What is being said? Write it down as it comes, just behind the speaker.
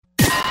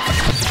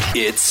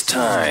It's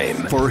time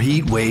for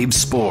Heat Wave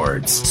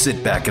Sports.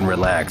 Sit back and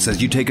relax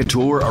as you take a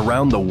tour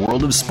around the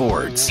world of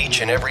sports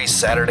each and every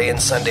Saturday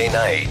and Sunday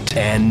night.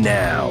 And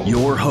now,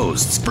 your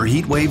hosts for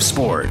Heat Wave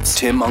Sports,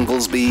 Tim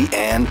Unglesby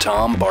and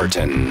Tom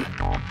Barton.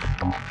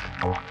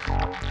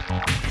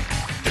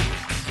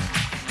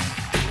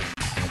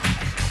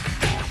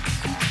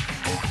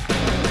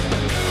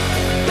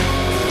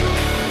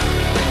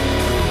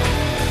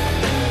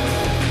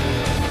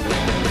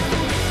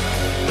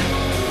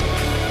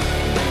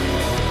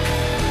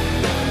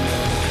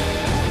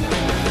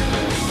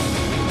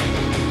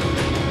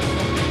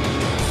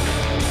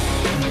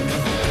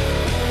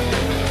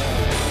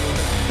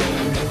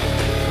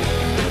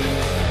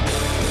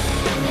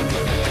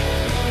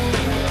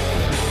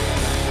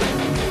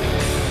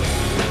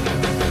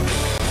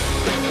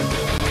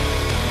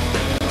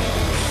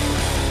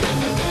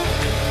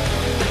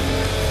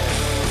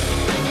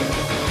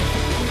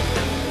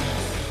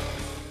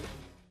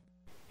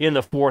 In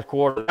the fourth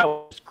quarter, that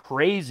was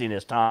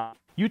craziness, Tom.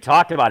 You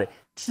talked about it.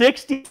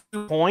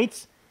 62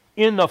 points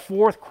in the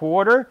fourth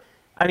quarter.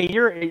 I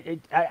mean,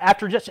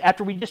 after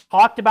we just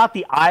talked about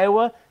the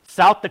Iowa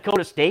South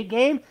Dakota State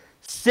game,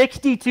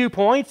 62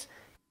 points,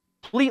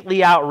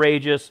 completely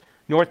outrageous.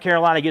 North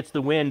Carolina gets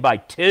the win by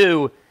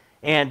 2,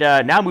 and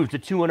now moves to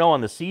 2-0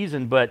 on the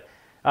season. But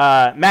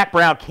Mack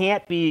Brown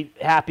can't be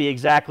happy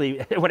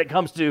exactly when it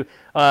comes to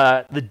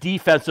the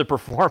defensive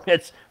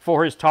performance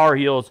for his Tar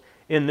Heels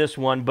in this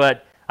one.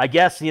 But I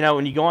guess,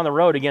 when you go on the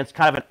road against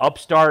kind of an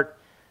upstart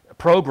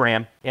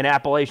program in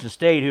Appalachian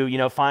State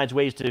who, finds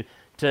ways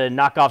to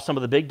knock off some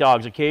of the big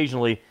dogs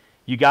occasionally,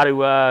 you got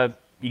to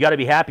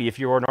be happy if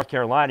you're North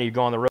Carolina, you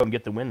go on the road and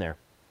get the win there.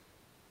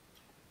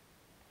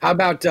 How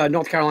about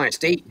North Carolina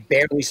State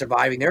barely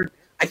surviving there?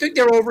 I think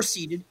they're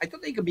overseeded. I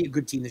thought they could be a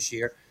good team this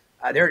year.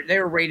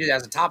 They're rated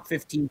as a top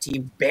 15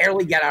 team,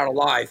 barely get out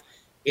alive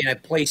in a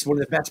place, one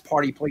of the best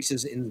party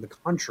places in the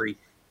country,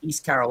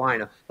 East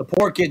Carolina. The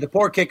poor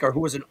kicker,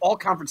 who was an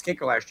all-conference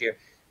kicker last year,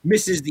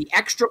 misses the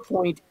extra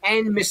point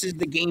and misses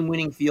the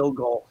game-winning field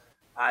goal.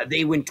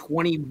 They win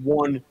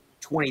 21-20.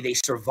 They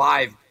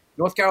survive.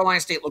 North Carolina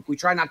State, look, we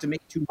try not to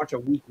make too much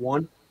of week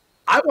one.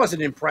 I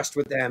wasn't impressed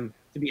with them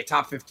to be a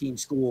top 15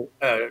 school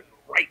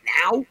right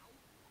now.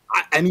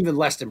 I'm even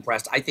less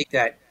impressed. I think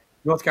that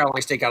North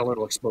Carolina State got a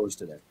little exposed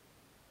today.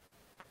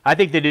 I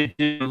think they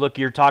did. Look,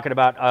 you're talking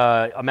about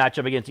a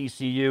matchup against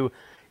ECU.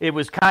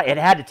 It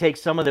had to take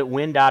some of the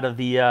wind out of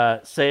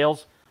the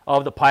sails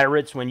of the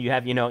Pirates when you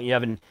have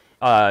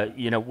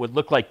what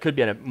looked like could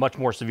be a much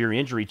more severe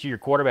injury to your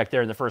quarterback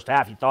there in the first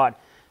half. You thought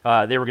it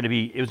was going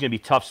to be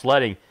tough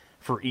sledding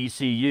for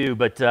ECU,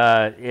 but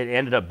it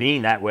ended up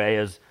being that way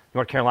as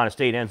North Carolina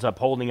State ends up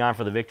holding on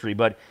for the victory.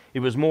 But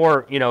it was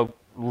more,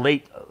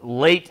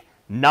 late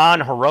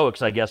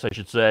non-heroics, I guess I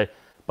should say,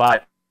 by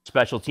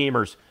special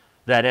teamers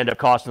that end up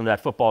costing them that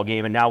football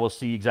game. And now we'll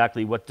see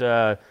exactly what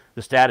the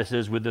status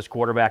is with this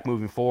quarterback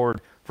moving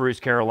forward for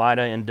East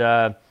Carolina. And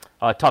a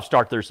tough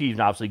start to their season,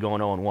 obviously going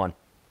 0-1. All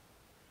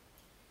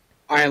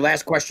right,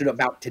 last question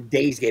about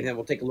today's game, then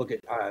we'll take a look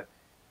at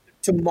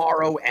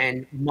tomorrow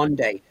and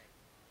Monday.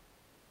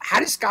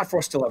 How does Scott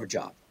Frost still have a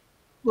job?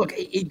 Look,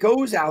 he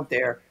goes out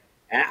there,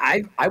 and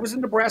I was a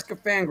Nebraska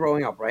fan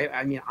growing up, right?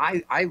 I mean,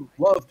 I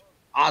loved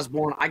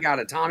Osborne. I got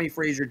a Tommy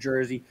Frazier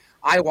jersey.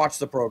 I watched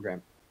the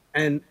program.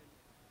 And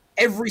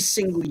every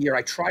single year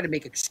I try to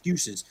make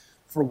excuses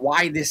for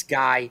why this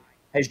guy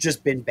has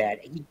just been bad.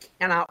 He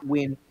cannot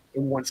win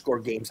in one-score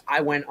games.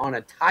 I went on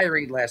a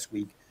tirade last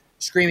week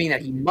screaming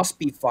that he must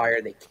be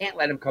fired. They can't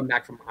let him come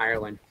back from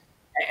Ireland.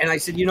 And I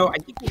said, I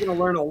think we're going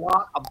to learn a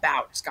lot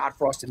about Scott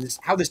Frost and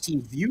how this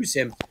team views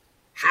him,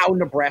 how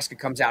Nebraska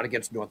comes out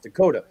against North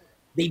Dakota.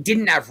 They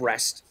didn't have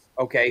rest,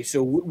 okay?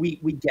 So we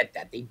get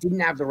that. They didn't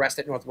have the rest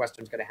that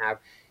Northwestern's going to have.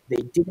 They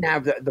didn't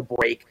have the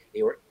break.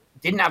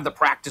 Didn't have the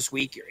practice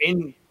week. You're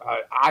in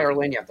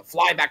Ireland. You have to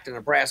fly back to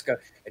Nebraska.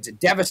 It's a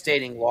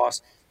devastating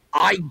loss.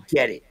 I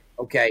get it,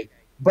 okay?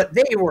 But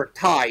they were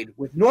tied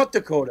with North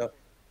Dakota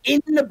in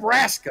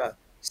Nebraska,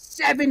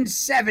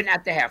 7-7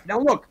 at the half. Now,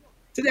 look,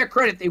 to their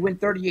credit, they win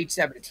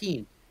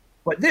 38-17.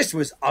 But this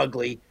was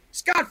ugly.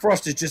 Scott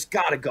Frost has just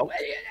got to go.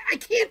 I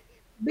can't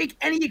make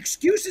any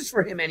excuses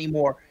for him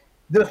anymore.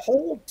 The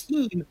whole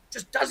team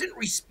just doesn't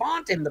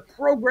respond to him. The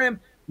program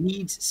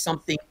needs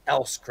something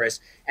else, Chris.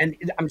 And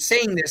I'm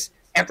saying this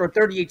after a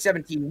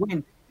 38-17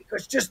 win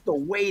because just the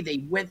way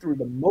they went through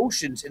the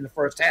motions in the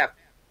first half,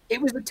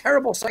 it was a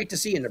terrible sight to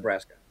see in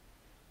Nebraska.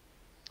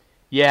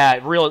 Yeah,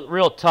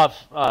 real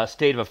tough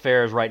state of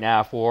affairs right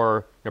now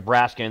for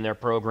Nebraska and their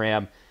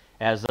program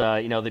as,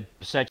 they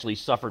essentially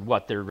suffered,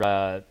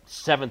 their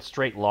seventh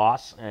straight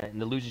loss,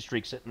 and the losing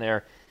streak sitting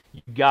there.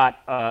 You got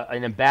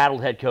an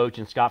embattled head coach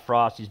in Scott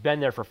Frost. He's been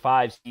there for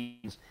 5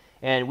 seasons.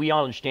 And we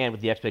all understand what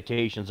the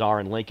expectations are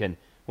in Lincoln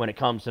when it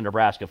comes to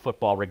Nebraska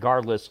football,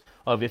 regardless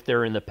of if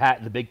they're in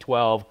the Big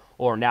 12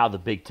 or now the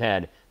Big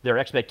 10. Their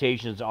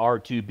expectations are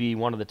to be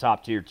one of the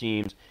top-tier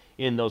teams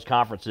in those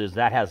conferences.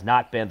 That has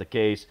not been the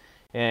case.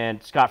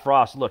 And Scott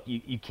Frost, look,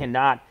 you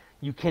cannot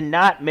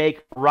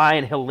make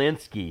Ryan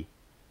Hilinski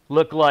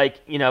look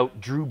like,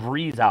 Drew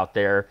Brees out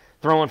there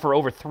throwing for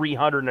over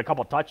 300 and a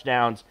couple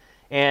touchdowns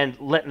and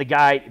letting the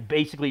guy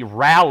basically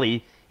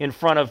rally in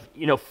front of,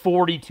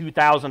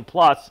 42,000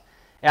 plus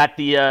at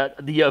the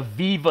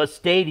Aviva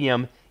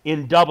Stadium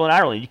in Dublin,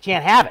 Ireland. You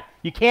can't have it.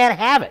 You can't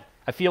have it.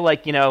 I feel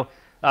like,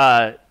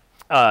 Robert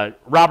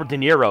De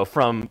Niro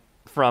from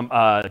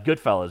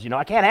Goodfellas.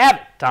 I can't have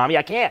it, Tommy.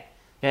 I can't.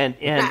 And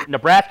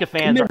Nebraska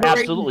fans are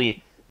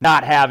absolutely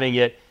not having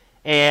it.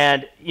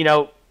 And,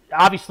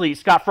 obviously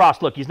Scott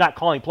Frost, look, he's not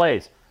calling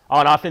plays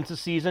on offense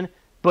this season,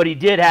 but he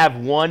did have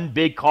one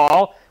big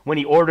call when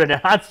he ordered an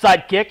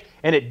onside kick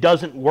and it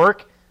doesn't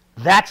work.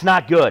 That's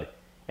not good.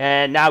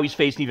 And now he's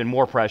facing even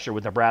more pressure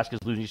with Nebraska's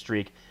losing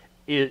streak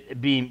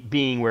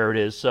being where it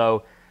is.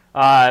 So,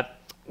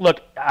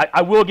 look,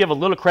 I will give a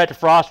little credit to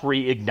Frost where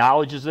he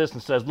acknowledges this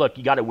and says, look,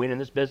 you got to win in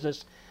this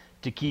business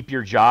to keep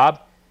your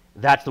job.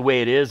 That's the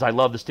way it is. I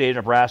love the state of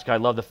Nebraska. I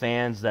love the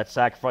fans that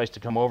sacrificed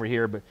to come over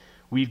here, but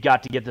we've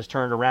got to get this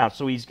turned around.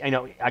 So he's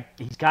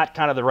got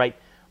kind of the right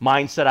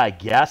mindset, I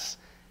guess,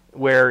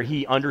 where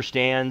he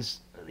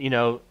understands,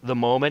 the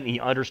moment. He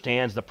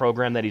understands the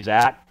program that he's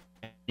at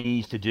and he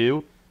needs to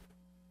do.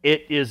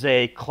 It is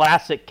a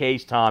classic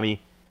case,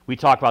 Tommy. We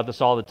talk about this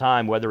all the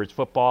time, whether it's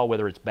football,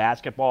 whether it's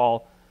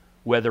basketball,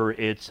 whether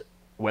it's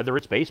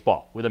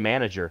baseball with a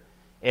manager.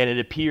 And it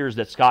appears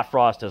that Scott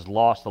Frost has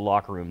lost the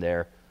locker room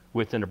there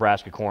with the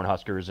Nebraska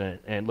Cornhuskers, and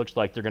it looks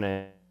like they're going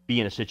to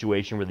be in a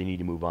situation where they need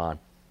to move on.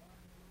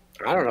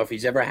 I don't know if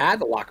he's ever had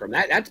the locker room.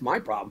 That's my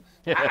problem.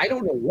 I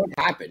don't know what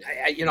happened.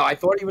 I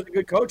thought he was a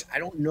good coach. I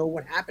don't know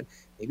what happened.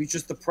 Maybe it's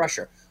just the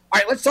pressure. All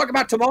right, let's talk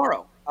about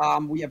tomorrow.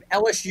 We have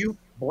LSU,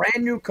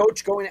 brand new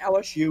coach going to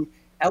LSU.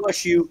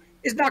 LSU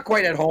is not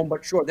quite at home,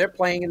 but sure, they're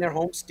playing in their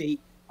home state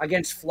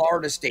against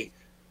Florida State.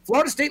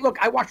 Florida State, look,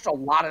 I watched a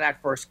lot of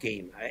that first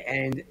game,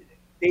 and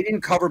they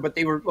didn't cover, but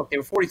they were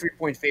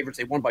 43-point favorites.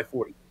 They won by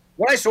 40.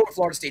 What I saw at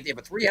Florida State, they have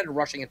a three-headed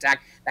rushing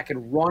attack that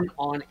can run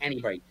on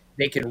anybody.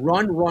 They can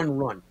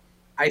run.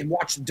 I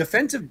watched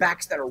defensive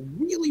backs that are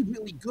really,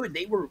 really good.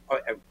 They were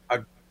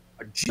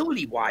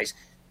agility-wise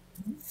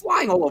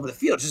flying all over the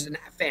field, just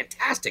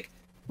fantastic.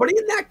 But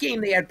in that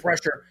game, they had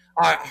pressure,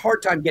 a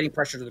hard time getting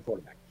pressure to the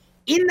quarterback.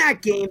 In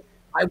that game,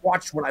 I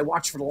watched what I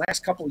watched for the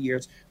last couple of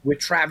years with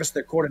Travis,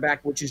 the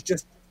quarterback, which is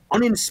just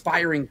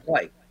uninspiring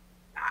play.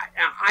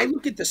 I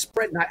look at the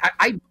spread, and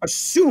I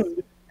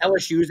assumed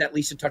LSU is at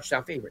least a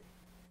touchdown favorite.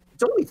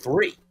 It's only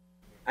 3.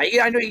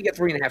 I know you get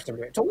 3.5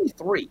 somewhere. It's only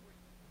 3,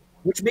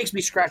 which makes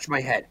me scratch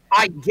my head.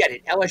 I get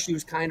it. LSU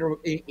is kind of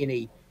in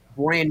a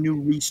brand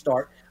new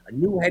restart, a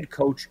new head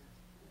coach.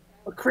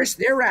 But, Chris,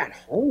 they're at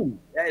home,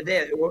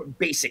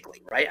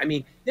 basically, right? I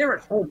mean, they're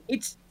at home.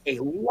 It's a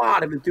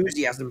lot of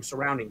enthusiasm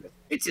surrounding them.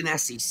 It's an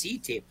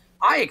SEC team.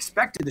 I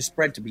expected the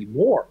spread to be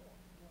more.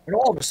 And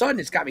all of a sudden,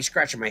 it's got me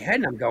scratching my head,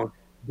 and I'm going,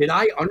 did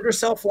I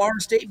undersell Florida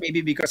State?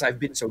 Maybe because I've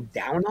been so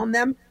down on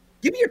them?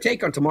 Give me your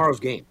take on tomorrow's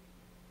game.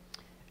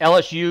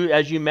 LSU,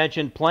 as you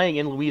mentioned, playing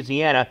in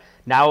Louisiana.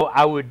 Now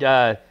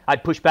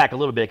I'd push back a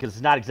little bit because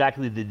it's not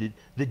exactly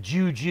the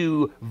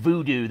juju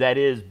voodoo that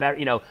is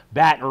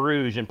Baton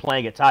Rouge and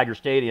playing at Tiger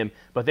Stadium,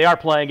 but they are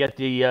playing at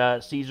the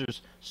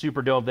Caesars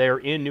Superdome there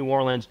in New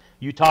Orleans.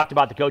 You talked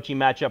about the coaching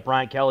matchup,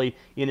 Brian Kelly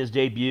in his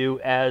debut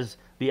as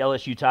the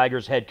LSU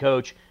Tigers head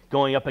coach,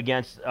 going up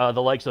against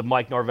the likes of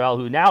Mike Norvell,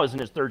 who now is in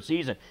his 3rd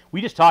season.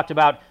 We just talked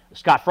about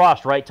Scott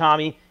Frost, right,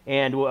 Tommy,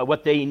 and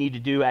what they need to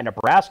do at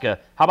Nebraska.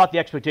 How about the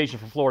expectation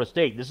for Florida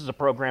State? This is a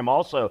program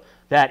also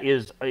that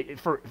is,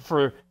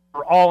 for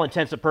all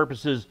intents and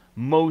purposes,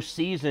 most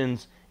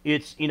seasons,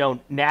 it's,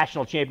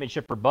 national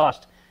championship or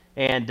bust.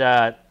 And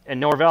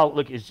Norvell,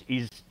 look,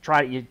 he's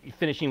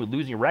finishing with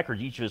losing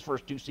records each of his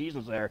first 2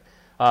 seasons there.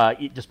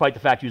 Despite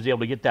the fact he was able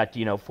to get that,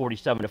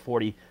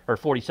 47-40 or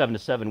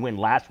 47-7 win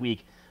last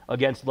week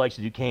against the likes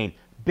of Duquesne.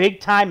 Big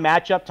time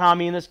matchup,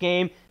 Tommy, in this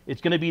game.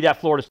 It's going to be that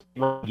Florida State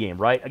run game,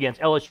 right,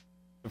 against LSU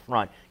in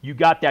front. You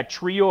got that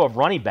trio of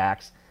running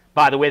backs,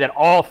 by the way, that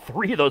all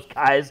 3 of those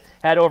guys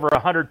had over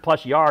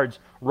 100-plus yards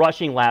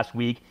rushing last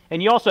week.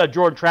 And you also have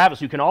Jordan Travis,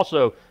 who can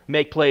also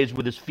make plays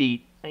with his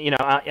feet,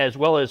 as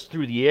well as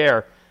through the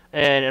air,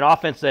 and an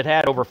offense that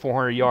had over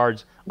 400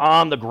 yards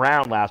on the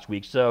ground last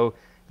week. So,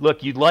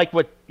 look, you'd like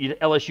what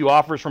LSU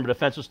offers from a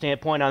defensive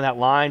standpoint on that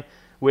line,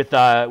 with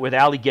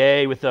Ali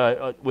Gay, with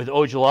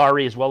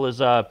Ojulari, as well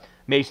as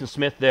Mason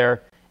Smith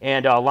there,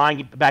 and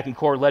line back in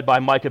core led by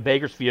Micah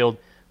Bakersfield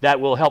that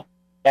will help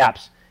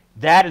gaps.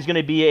 That is going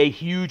to be a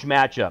huge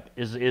matchup,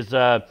 is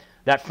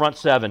that front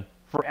 7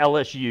 for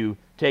LSU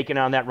taking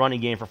on that running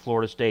game for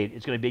Florida State.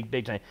 It's going to be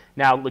big time.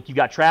 Now, look, you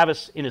got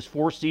Travis in his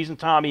 4th season,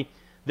 Tommy,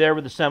 there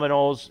with the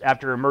Seminoles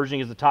after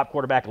emerging as the top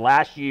quarterback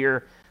last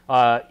year,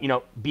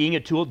 being a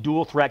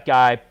dual threat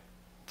guy.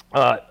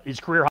 His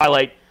career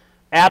highlight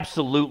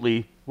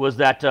absolutely was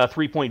that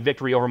 3-point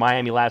victory over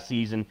Miami last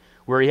season,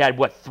 where he had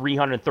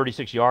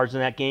 336 yards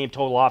in that game,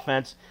 total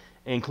offense,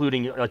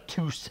 including a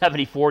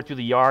 274 through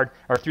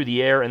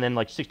the air, and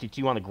then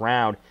 62 on the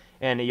ground.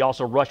 And he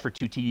also rushed for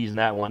 2 TDs in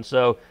that one.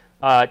 So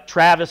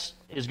Travis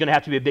is going to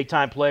have to be a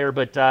big-time player,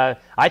 but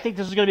I think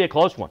this is going to be a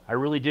close one. I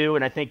really do,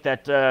 and I think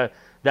that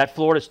that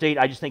Florida State,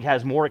 I just think,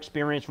 has more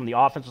experience from the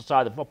offensive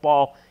side of the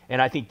football,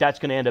 and I think that's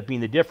going to end up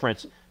being the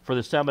difference for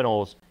the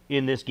Seminoles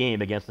in this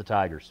game against the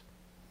Tigers.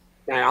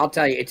 And I'll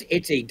tell you,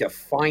 it's a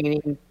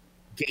defining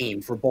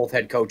game for both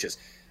head coaches.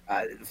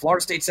 The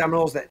Florida State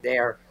Seminoles, that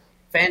their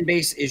fan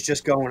base is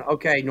just going,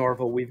 okay,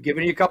 Norvell, we've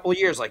given you a couple of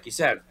years, like you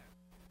said.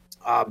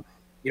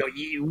 We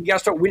got to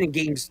start winning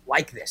games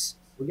like this.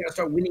 We got to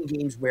start winning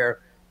games where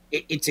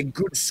it's a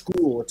good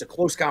school, it's a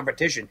close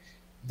competition.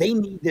 They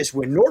need this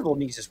win. Norvell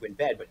needs this win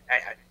bad, but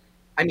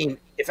I mean,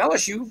 if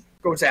LSU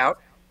goes out,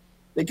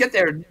 they get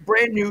their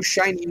brand new,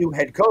 shiny new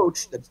head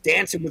coach that's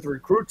dancing with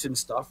recruits and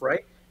stuff,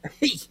 right?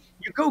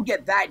 You go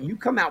get that, and you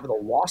come out with a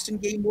loss in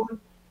game one.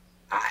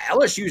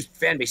 LSU's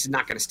fan base is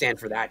not going to stand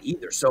for that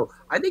either. So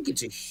I think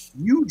it's a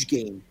huge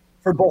game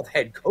for both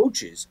head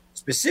coaches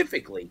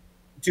specifically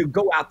to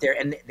go out there,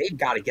 and they've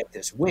got to get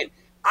this win.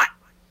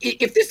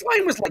 If this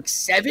line was like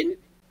 7,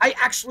 I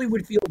actually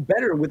would feel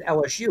better with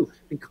LSU.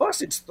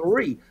 Because it's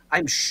 3,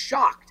 I'm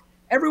shocked.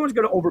 Everyone's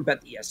going to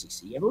overbet the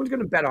SEC. Everyone's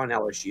going to bet on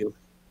LSU.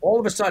 All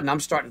of a sudden,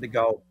 I'm starting to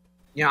go,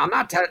 I'm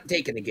not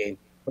taking the game.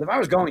 But if I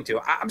was going to,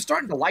 I'm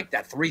starting to like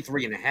that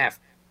 3.5.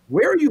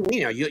 Where are you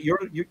leaning?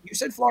 You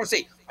said Florida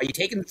State. Are you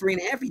taking the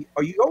 3.5?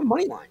 Are you going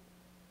money line?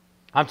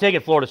 I'm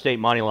taking Florida State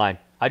money line.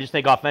 I just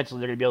think offensively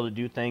they're going to be able to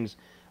do things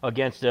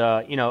against,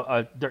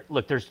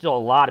 look, there's still a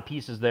lot of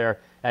pieces there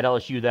at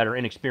LSU that are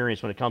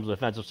inexperienced when it comes to the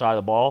defensive side of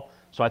the ball.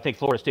 So I think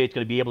Florida State's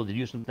going to be able to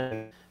do some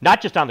things,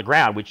 not just on the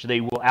ground, which they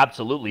will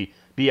absolutely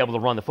be able to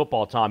run the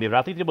football, Tommy, but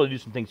I think they'll be able to do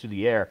some things through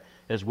the air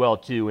as well,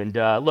 too. And,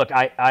 look,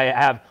 I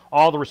have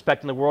all the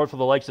respect in the world for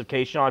the likes of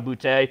Kayshon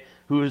Boutte,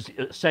 who is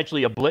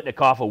essentially a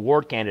Blitnikoff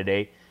Award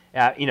candidate,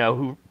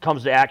 who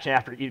comes to action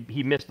after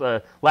he missed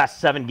the last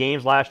 7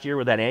 games last year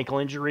with that ankle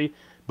injury.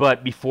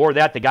 But before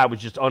that, the guy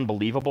was just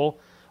unbelievable,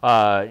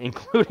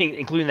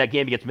 including that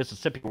game against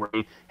Mississippi where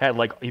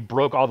he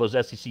broke all those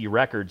SEC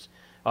records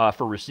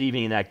for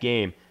receiving in that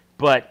game.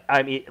 But,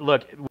 I mean,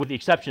 look, with the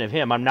exception of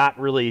him, I'm not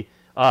really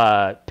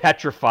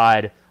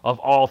petrified of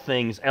all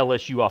things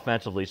LSU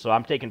offensively. So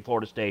I'm taking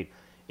Florida State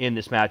in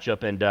this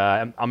matchup, and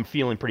I'm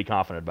feeling pretty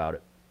confident about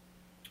it.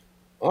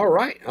 All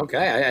right.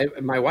 Okay.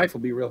 My wife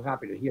will be real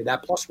happy to hear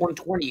that. Plus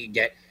 120 you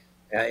get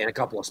in a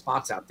couple of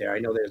spots out there. I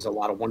know there's a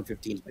lot of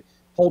 115s, but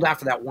hold out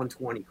for that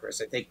 120,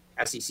 Chris. I think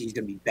SEC is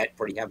going to be bet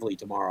pretty heavily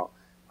tomorrow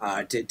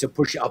to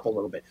push you up a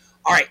little bit.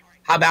 All right.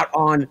 How about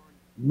on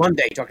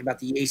Monday, talking about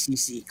the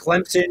ACC?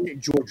 Clemson,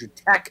 Georgia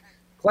Tech.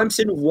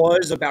 Clemson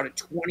was about a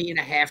 20.5,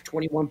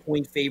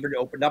 21-point favorite. It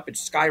opened up. It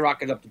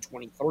skyrocketed up to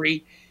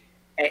 23.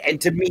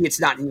 And to me, it's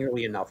not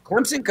nearly enough.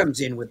 Clemson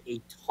comes in with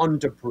a ton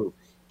to prove.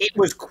 It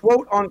was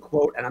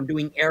quote-unquote, and I'm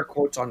doing air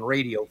quotes on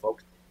radio,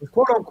 folks, it was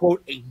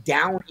quote-unquote a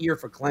down year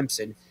for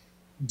Clemson.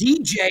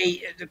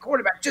 DJ, the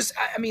quarterback,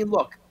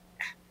 look,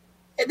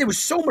 there was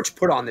so much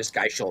put on this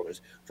guy's shoulders,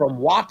 from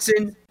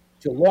Watson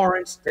to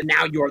Lawrence to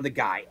now you're the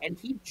guy. And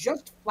he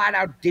just flat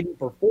out didn't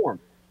perform.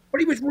 But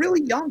he was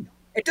really young.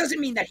 It doesn't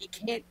mean that he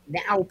can't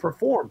now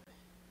perform.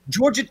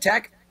 Georgia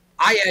Tech,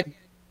 I had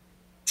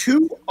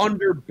 2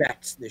 under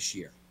bets this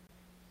year.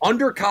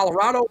 Under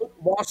Colorado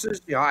losses,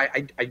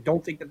 I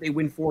don't think that they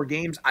win 4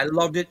 games. I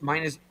loved it,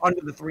 minus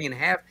under the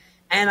 3.5.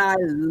 And I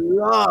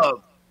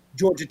love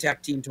Georgia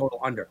Tech team total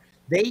under.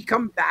 They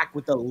come back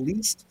with the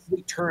least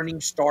returning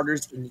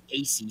starters in the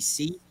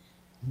ACC.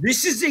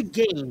 This is a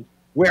game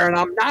where, and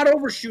I'm not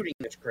overshooting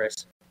this,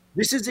 Chris,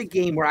 this is a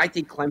game where I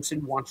think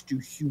Clemson wants to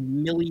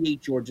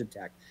humiliate Georgia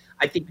Tech.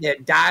 I think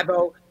that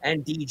Dabo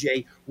and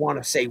DJ want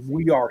to say,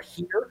 we are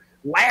here.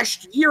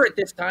 Last year at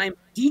this time,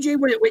 DJ,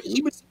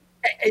 he was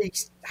a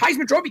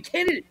Heisman Trophy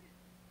candidate,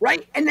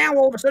 right? And now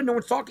all of a sudden no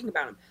one's talking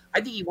about him.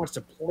 I think he wants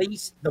to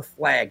place the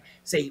flag,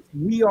 say,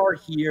 we are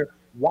here,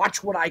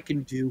 watch what I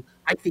can do.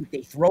 I think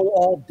they throw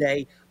all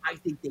day. I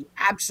think they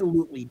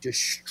absolutely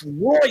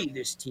destroy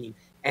this team.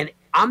 And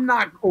I'm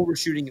not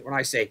overshooting it when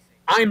I say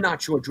I'm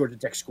not sure Georgia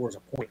Tech scores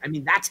a point. I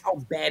mean, that's how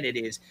bad it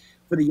is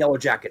for the Yellow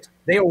Jackets.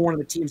 They are one of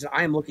the teams that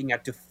I am looking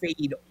at to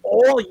fade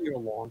all year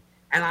long.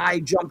 And I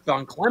jumped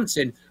on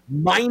Clemson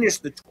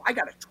minus I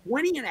got a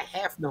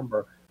 20.5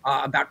 number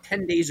about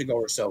 10 days ago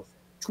or so.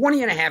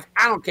 20.5,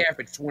 I don't care if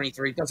it's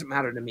 23. It doesn't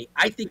matter to me.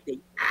 I think they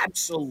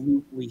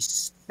absolutely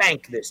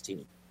spank this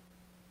team.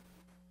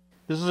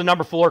 This is a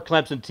number 4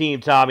 Clemson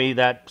team, Tommy,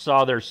 that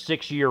saw their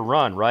 6-year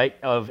run, right,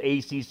 of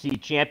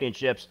ACC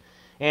championships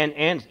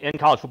and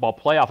college football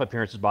playoff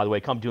appearances, by the way,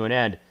 come to an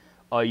end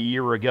a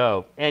year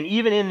ago. And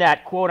even in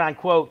that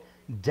quote-unquote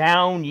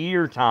down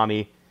year,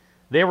 Tommy,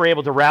 they were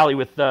able to rally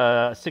with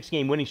a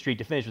 6-game winning streak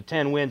to finish with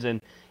 10 wins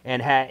and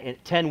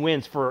had 10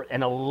 wins for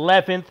an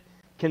 11th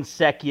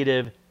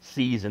consecutive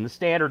season. The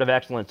standard of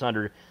excellence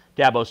under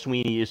Dabo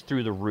Swinney is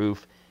through the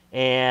roof,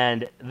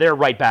 and they're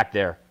right back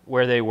there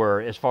where they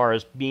were as far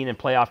as being in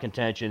playoff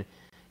contention,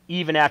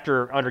 even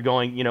after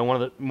undergoing,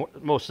 one of the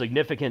most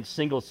significant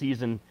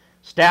single-season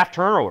staff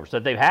turnovers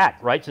that they've had,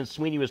 right, since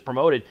Swinney was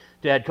promoted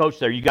to head coach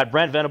there. You got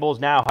Brent Venables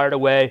now hired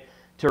away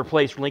to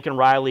replace Lincoln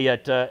Riley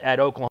at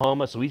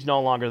Oklahoma, so he's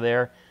no longer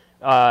there.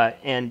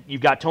 And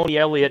you've got Tony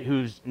Elliott,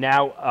 who's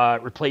now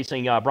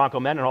replacing Bronco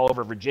Mendenhall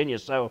over at Virginia.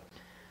 So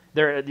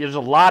there's a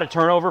lot of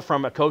turnover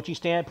from a coaching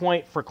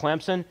standpoint for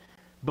Clemson.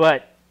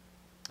 But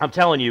I'm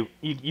telling you,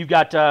 you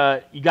got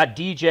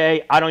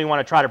DJ. I don't even want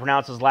to try to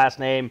pronounce his last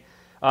name.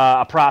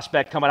 A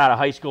prospect coming out of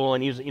high school,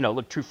 and he was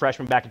looked true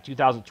freshman back in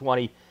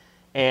 2020,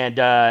 and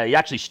he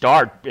actually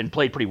starred and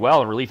played pretty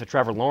well in relief of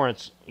Trevor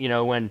Lawrence.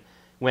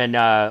 When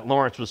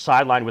Lawrence was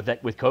sidelined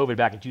with COVID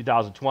back in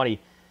 2020,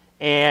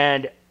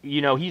 and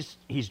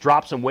he's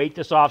dropped some weight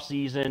this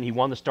offseason. He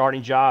won the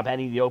starting job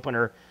heading the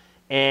opener,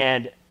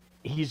 and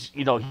he's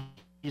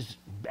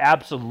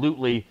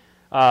absolutely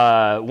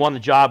won the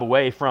job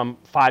away from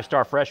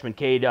 5-star freshman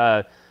Cade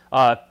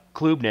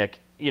Klubnik,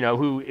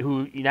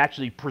 who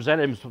actually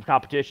presented him some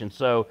competition.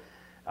 So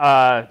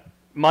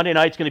Monday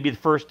night's going to be the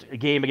first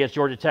game against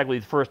Georgia Tech, will be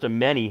the first of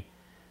many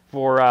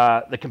for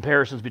the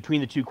comparisons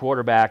between the two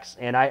quarterbacks,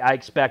 and I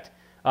expect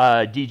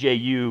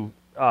DJU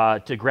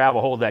to grab a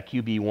hold of that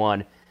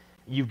QB1.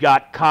 You've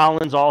got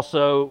Collins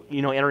also,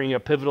 entering a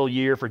pivotal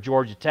year for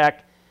Georgia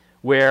Tech,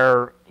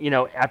 where,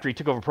 after he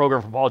took over a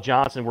program from Paul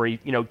Johnson, where he,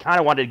 kind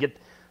of wanted to get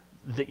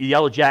the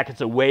Yellow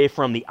Jackets away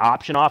from the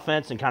option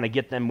offense and kind of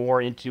get them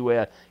more into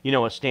a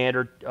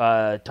standard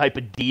type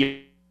of deal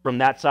from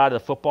that side of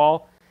the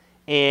football.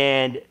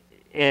 And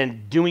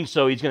doing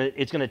so, it's going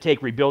to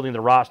take rebuilding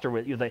the roster.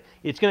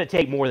 It's going to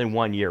take more than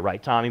 1 year,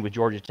 right, Tommy, with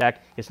Georgia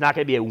Tech? It's not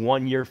going to be a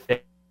 1-year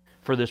fix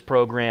for this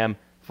program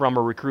from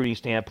a recruiting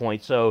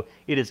standpoint. So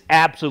it is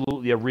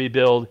absolutely a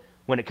rebuild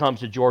when it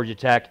comes to Georgia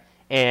Tech,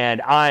 and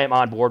I am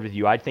on board with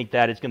you. I think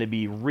that it's going to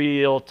be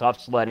real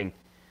tough sledding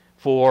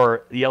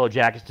for the Yellow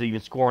Jackets to even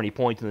score any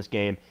points in this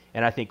game,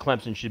 and I think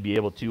Clemson should be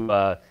able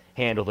to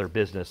handle their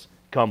business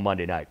come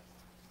Monday night.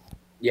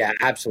 Yeah,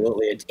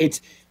 absolutely.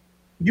 It's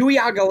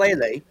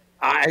Uiagalelei.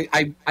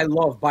 I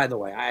love, by the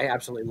way. I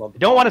absolutely love.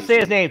 Don't want to say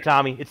his name,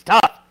 Tommy. It's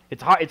tough.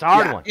 It's hard. It's a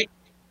hard one.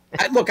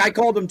 Look, I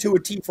called him Tua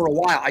T for a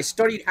while. I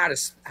studied how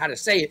to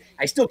say it.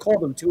 I still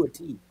called him Tua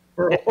T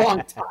for a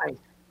long time.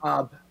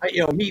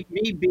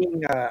 Me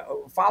being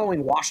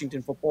following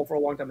Washington football for a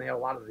long time, they had a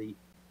lot of the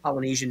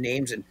Polynesian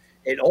names, and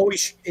it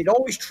always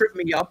tripped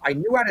me up. I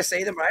knew how to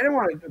say them, but I didn't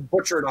want to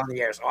butcher it on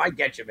the air. So I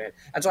get you, man.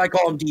 That's why I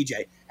call him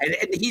DJ, and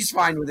he's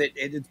fine with it.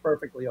 It's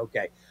perfectly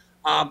okay.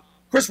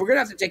 Chris, we're gonna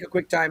have to take a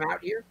quick time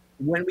out here.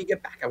 When we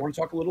get back, I want to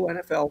talk a little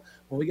NFL.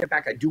 When we get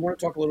back, I do want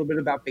to talk a little bit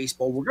about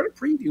baseball. We're going to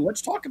preview. Let's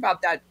talk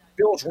about that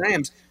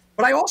Bills-Rams.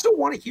 But I also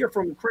want to hear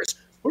from Chris.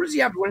 Who does he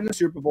have winning the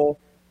Super Bowl?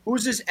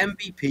 Who's his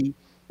MVP?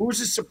 Who's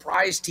his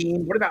surprise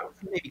team? What about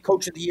maybe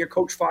Coach of the Year,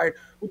 Coach fired?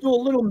 We'll do a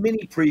little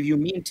mini preview.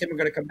 Me and Tim are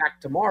going to come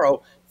back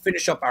tomorrow,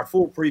 finish up our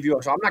full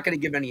preview. So I'm not going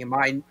to give any of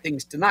my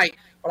things tonight,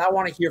 but I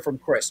want to hear from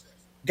Chris.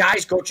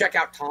 Guys, go check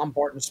out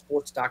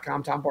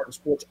TomBartonSports.com. Tom Barton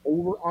Sports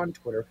over on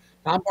Twitter.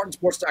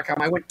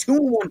 TomBartonSports.com. I went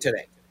 2-1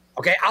 today.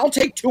 Okay, I'll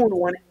take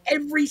 2-1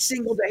 every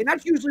single day. And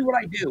that's usually what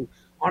I do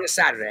on a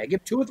Saturday. I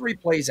give 2 or 3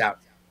 plays out.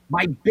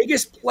 My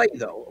biggest play,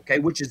 though, okay,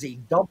 which is a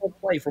double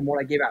play from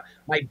what I gave out.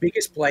 My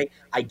biggest play,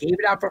 I gave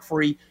it out for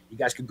free. You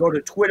guys can go to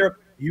Twitter.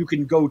 You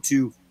can go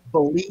to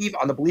Believe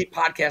on the Believe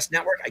Podcast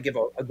Network. I give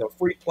the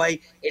free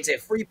play. It's a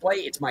free play.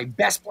 It's my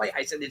best play.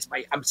 I said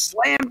I'm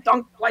slam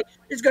dunk play.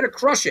 It's going to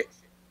crush it.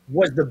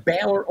 Was the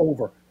Baylor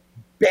over.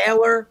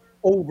 Baylor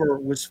over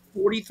was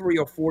 43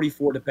 or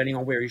 44, depending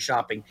on where you're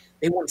shopping.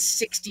 They won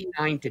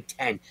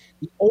 69-10.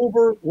 The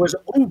over was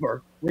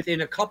over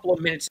within a couple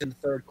of minutes in the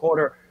third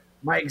quarter.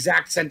 My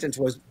exact sentence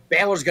was,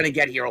 Baylor's going to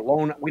get here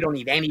alone. We don't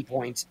need any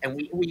points, and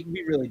we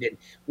really didn't.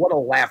 What a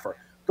laugher.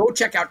 Go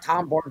check out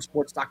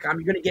TomBartonSports.com.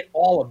 You're going to get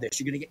all of this.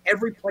 You're going to get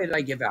every play that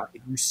I give out.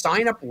 If you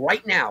sign up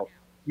right now,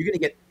 you're going to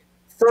get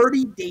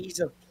 30 days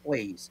of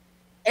plays.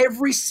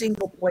 Every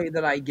single play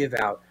that I give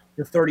out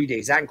for 30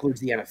 days. That includes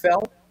the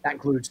NFL. That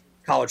includes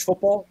college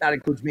football. That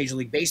includes Major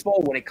League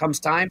Baseball when it comes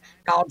time.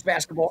 College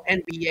basketball,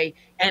 NBA,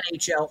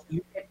 NHL.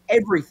 You get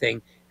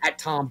everything at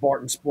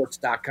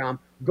TomBartonSports.com.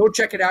 Go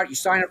check it out. You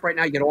sign up right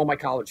now. You get all my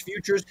college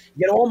futures.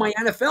 You get all my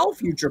NFL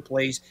future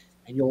plays.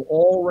 And you'll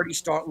already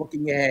start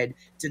looking ahead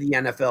to the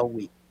NFL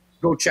week.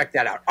 Go check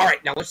that out. All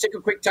right, now let's take a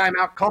quick time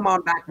out. Come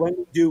on back. When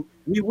we do,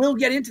 we will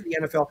get into the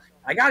NFL.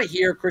 I got to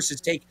hear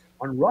Chris's take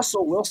on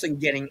Russell Wilson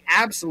getting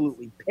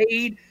absolutely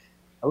paid.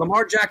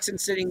 Lamar Jackson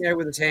sitting there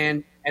with his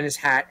hand and his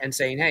hat and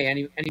saying, hey,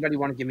 anybody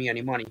want to give me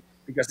any money?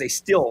 Because they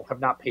still have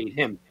not paid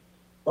him.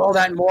 All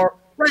that and more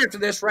right after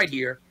this right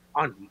here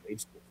on Heat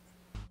Wave Sports.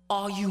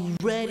 Are you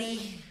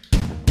ready?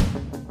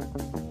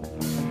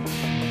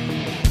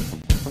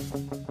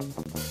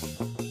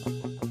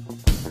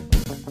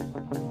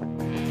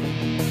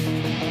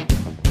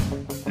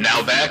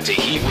 Now back to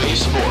Heat Wave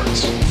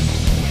Sports.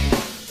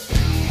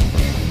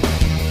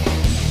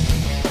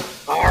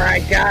 All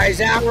right,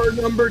 guys, hour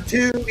number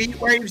 2, Heat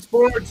Wave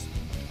Sports.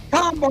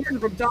 Tom Barton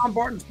from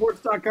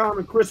TomBartonSports.com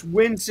and Chris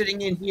Wynn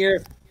sitting in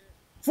here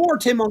for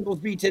Tim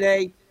Unglesby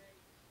today.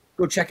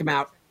 Go check him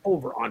out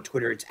over on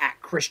Twitter. It's at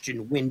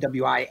Christian Wynn,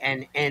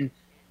 Winn,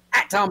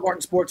 at Tom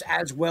Barton Sports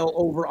as well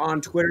over on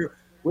Twitter.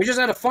 We just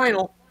had a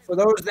final for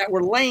those that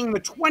were laying the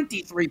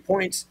 23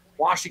 points,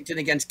 Washington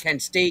against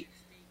Kent State.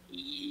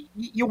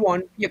 You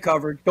won. You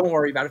covered. Don't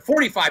worry about it.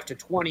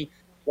 45-20,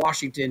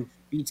 Washington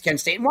beats Kent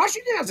State. And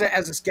Washington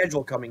has a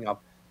schedule coming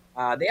up.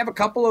 They have a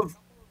couple of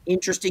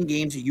interesting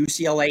games at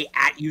UCLA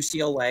at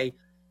UCLA.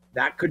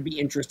 That could be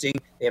interesting.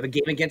 They have a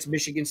game against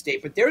Michigan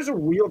State. But there's a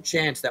real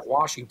chance that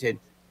Washington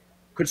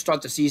could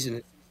start the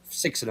season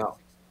 6-0.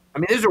 I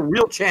mean, there's a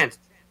real chance.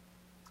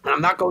 And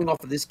I'm not going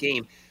off of this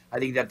game. I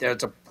think that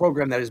there's a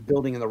program that is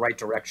building in the right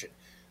direction.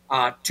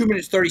 2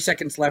 minutes, 30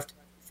 seconds left.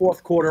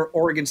 Fourth quarter,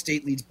 Oregon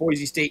State leads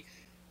Boise State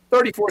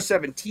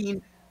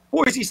 34-17.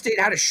 Boise State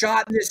had a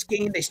shot in this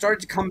game. They started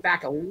to come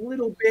back a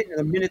little bit. And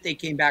the minute they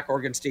came back,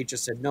 Oregon State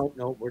just said, no,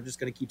 we're just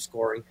going to keep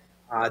scoring.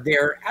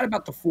 They're at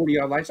about the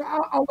 40-yard line. So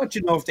I'll let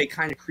you know if they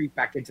kind of creep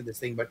back into this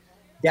thing. But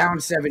down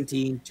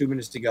 17, 2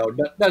 minutes to go.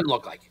 Doesn't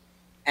look like it.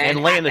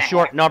 And laying the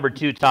short number,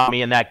 too,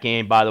 Tommy, in that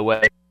game, by the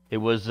way. It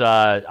was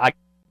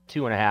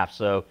 2.5.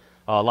 So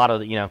a lot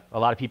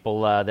of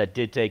people that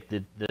did take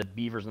the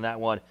Beavers in that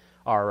one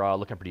are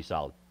looking pretty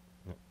solid.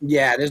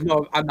 Yeah,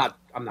 I'm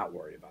not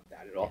worried about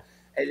that at all.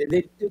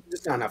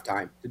 There's not enough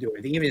time to do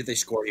anything. Even if they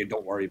score, you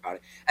don't worry about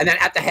it. And then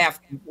at the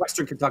half,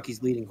 Western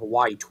Kentucky's leading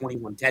Hawaii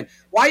 21-10.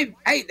 Hawaii,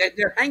 hey,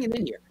 they're hanging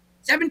in here.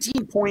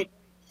 17-point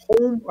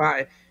home,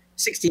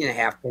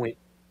 16.5-point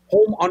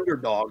home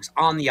underdogs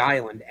on the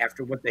island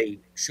after what they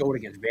showed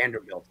against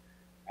Vanderbilt.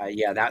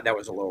 That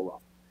was a little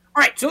rough.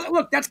 All right, so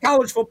look, that's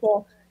college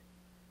football.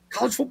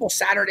 College football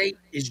Saturday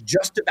is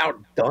just about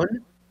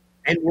done,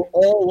 and we're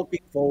all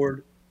looking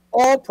forward.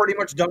 All pretty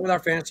much done with our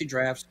fantasy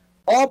drafts.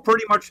 All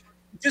pretty much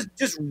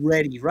just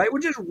ready, right? We're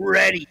just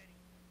ready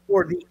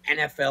for the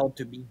NFL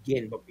to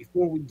begin. But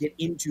before we get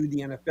into the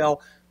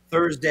NFL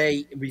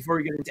Thursday, before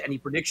we get into any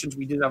predictions,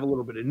 we did have a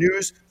little bit of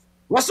news.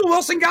 Russell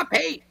Wilson got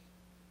paid.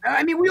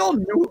 I mean, we all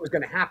knew it was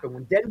going to happen.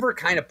 When Denver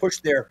kind of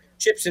pushed their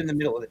chips in the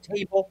middle of the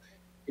table,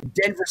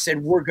 Denver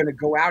said, we're going to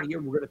go out here.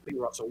 We're going to pay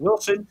Russell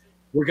Wilson.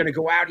 We're going to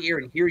go out here,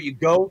 and here you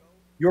go.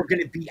 You're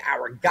going to be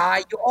our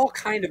guy. You all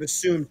kind of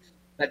assumed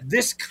that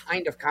this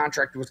kind of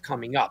contract was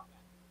coming up.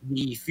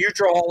 The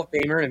future Hall of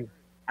Famer, and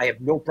I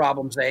have no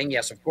problem saying,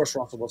 yes, of course,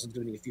 Russell Wilson's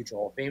going to be a future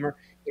Hall of Famer,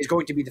 is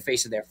going to be the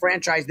face of their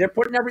franchise. They're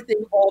putting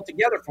everything all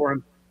together for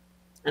him,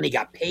 and he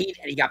got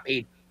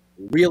paid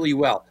really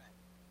well.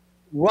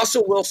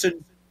 Russell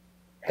Wilson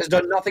has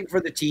done nothing for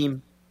the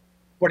team,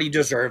 but he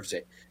deserves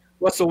it.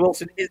 Russell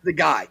Wilson is the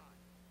guy.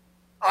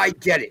 I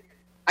get it.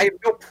 I have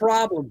no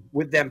problem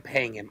with them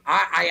paying him.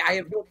 I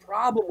have no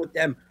problem with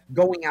them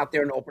going out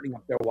there and opening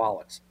up their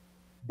wallets.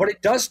 But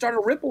it does start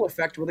a ripple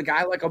effect with a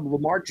guy like a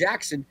Lamar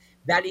Jackson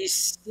that is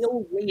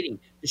still waiting.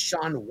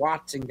 Deshaun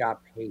Watson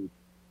got paid.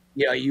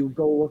 You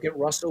go look at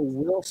Russell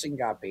Wilson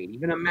got paid.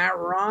 Even a Matt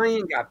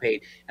Ryan got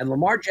paid. And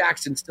Lamar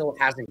Jackson still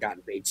hasn't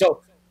gotten paid.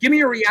 So give me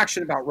your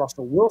reaction about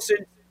Russell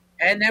Wilson.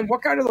 And then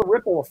what kind of the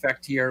ripple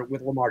effect here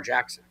with Lamar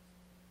Jackson?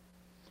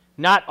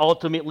 Not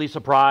ultimately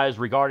surprised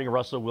regarding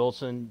Russell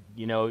Wilson.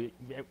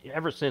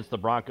 Ever since the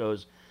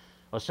Broncos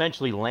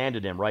essentially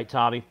landed him, right,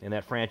 Tommy, in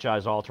that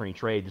franchise-altering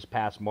trade this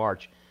past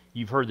March.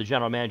 You've heard the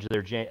general manager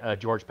there,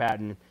 George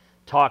Patton,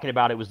 talking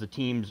about it was the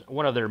team's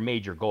one of their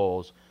major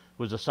goals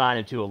was to sign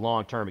him to a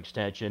long-term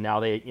extension.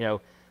 Now they,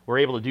 were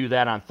able to do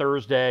that on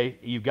Thursday.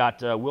 You've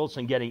got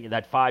Wilson getting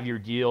that 5-year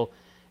deal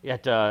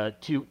at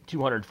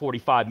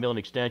 $245 million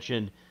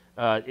extension.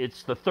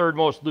 It's the third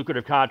most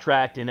lucrative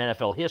contract in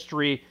NFL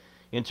history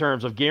in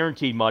terms of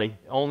guaranteed money,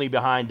 only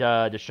behind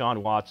Deshaun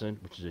Watson,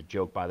 which is a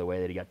joke, by the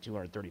way, that he got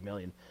 $230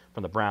 million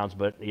from the Browns,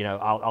 but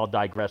I'll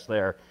digress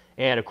there.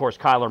 And of course,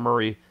 Kyler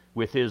Murray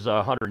with his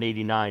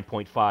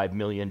 $189.5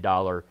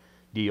 million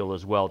deal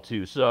as well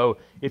too. So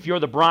if you're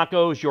the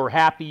Broncos, you're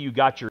happy you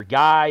got your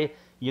guy.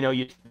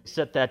 You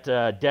set that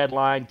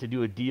deadline to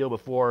do a deal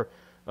before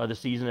the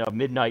season of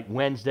midnight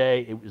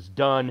Wednesday. It was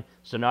done.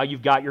 So now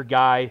you've got your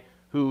guy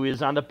who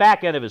is on the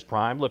back end of his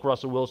prime. Look,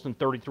 Russell Wilson,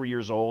 33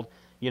 years old,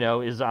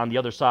 is on the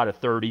other side of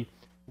 30,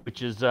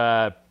 which is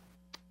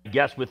I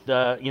guess with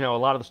a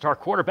lot of the star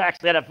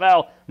quarterbacks in the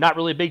NFL, not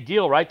really a big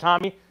deal, right,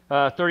 Tommy?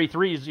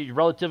 33 is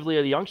relatively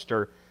a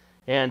youngster,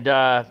 and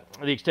the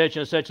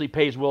extension essentially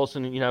pays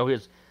Wilson,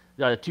 his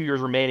 2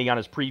 years remaining on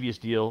his previous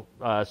deal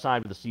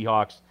signed with the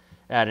Seahawks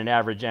at an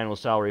average annual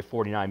salary of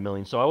 $49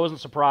 million. So I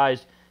wasn't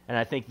surprised, and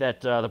I think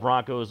that the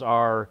Broncos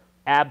are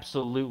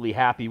absolutely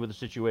happy with the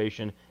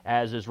situation,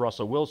 as is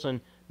Russell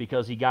Wilson,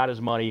 because he got his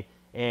money,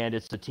 and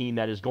it's the team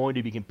that is going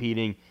to be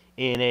competing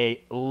in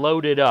a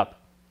loaded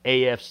up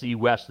AFC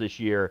West this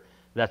year.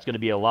 That's going to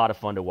be a lot of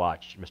fun to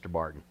watch, Mr.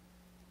 Barton.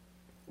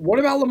 What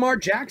about Lamar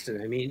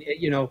Jackson? I mean,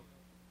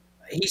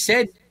 he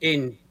said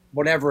in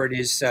whatever it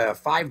is,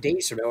 5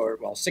 days from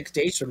now, 6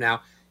 days from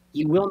now,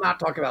 he will not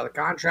talk about the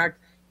contract.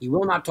 He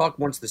will not talk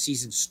once the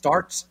season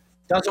starts.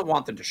 Doesn't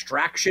want the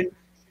distraction.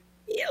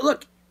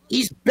 Look,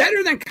 he's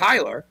better than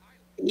Kyler.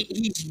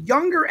 He's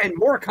younger and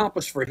more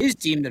accomplished for his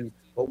team than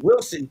what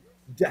Wilson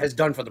has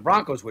done for the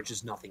Broncos, which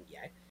is nothing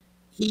yet.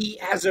 He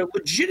has a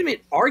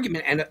legitimate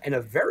argument and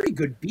a very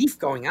good beef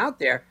going out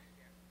there.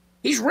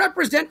 He's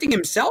representing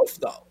himself,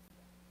 though.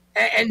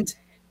 And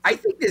I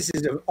think this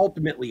is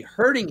ultimately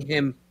hurting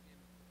him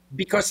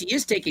because he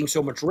is taking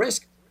so much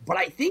risk. But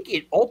I think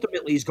it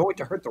ultimately is going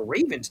to hurt the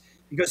Ravens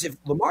because if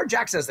Lamar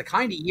Jackson has the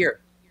kind of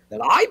year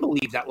that I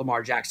believe that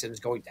Lamar Jackson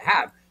is going to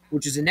have,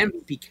 which is an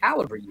MVP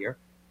caliber year,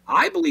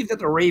 I believe that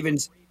the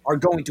Ravens are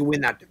going to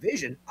win that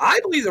division. I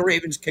believe the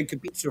Ravens can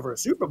compete for a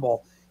Super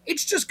Bowl.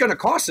 It's just going to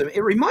cost them.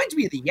 It reminds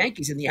me of the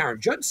Yankees in the Aaron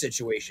Judge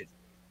situation.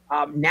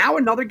 Now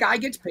another guy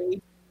gets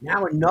paid.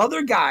 Now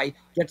another guy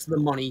gets the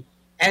money,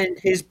 and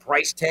his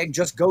price tag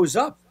just goes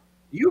up.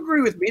 Do you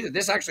agree with me that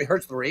this actually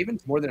hurts the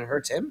Ravens more than it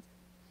hurts him?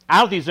 I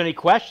don't think there's any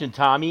question,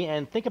 Tommy.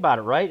 And think about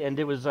it, right? And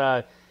it was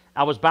I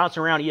was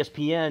bouncing around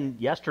ESPN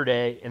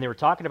yesterday, and they were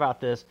talking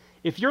about this.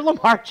 If you're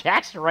Lamar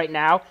Jackson right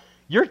now,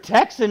 you're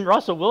texting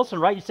Russell Wilson,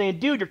 right? You're saying,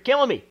 dude, you're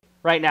killing me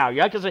right now.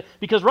 Yeah,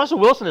 because Russell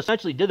Wilson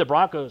essentially did the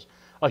Broncos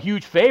a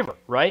huge favor,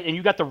 right? And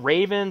you got the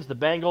Ravens, the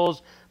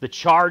Bengals, the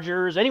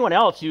Chargers, anyone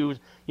else who is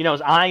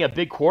eyeing a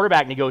big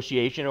quarterback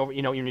negotiation over,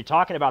 when you're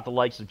talking about the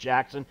likes of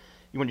Jackson,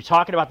 when you're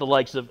talking about the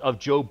likes of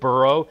Joe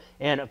Burrow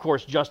and, of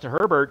course, Justin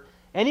Herbert,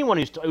 anyone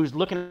who's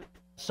looking at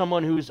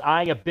someone who's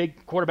eyeing a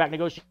big quarterback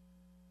negotiation,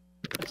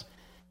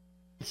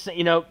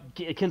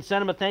 can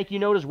send him a thank you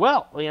note as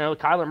well.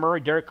 Kyler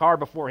Murray, Derek Carr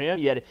before him.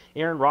 You had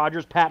Aaron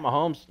Rodgers, Pat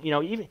Mahomes.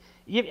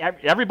 Even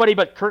everybody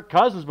but Kirk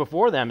Cousins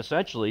before them,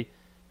 essentially.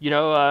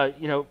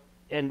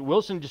 And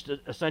Wilson just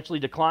essentially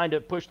declined to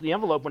push the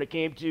envelope when it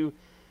came to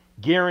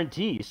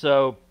guarantee.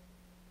 So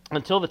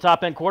until the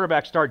top end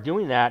quarterbacks start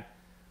doing that,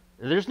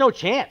 there's no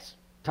chance,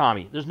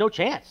 Tommy. There's no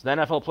chance the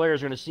NFL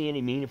players are going to see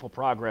any meaningful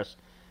progress,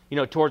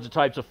 towards the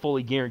types of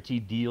fully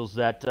guaranteed deals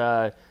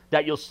that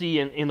you'll see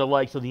in the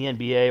likes of the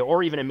NBA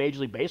or even in Major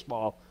League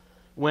Baseball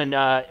when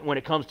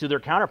it comes to their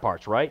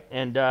counterparts, right?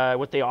 And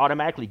what they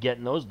automatically get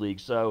in those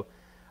leagues. So,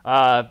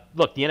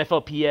 look, the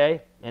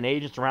NFLPA and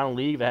agents around the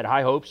league have had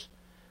high hopes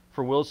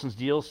for Wilson's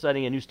deal,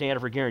 setting a new standard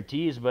for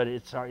guarantees, but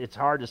it's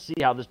hard to see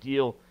how this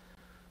deal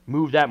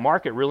moved that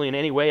market really in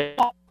any way at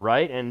all,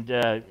 right? And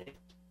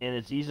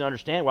it's easy to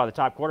understand why the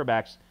top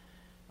quarterbacks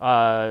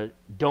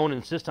don't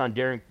insist on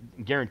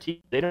guarantees.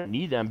 They don't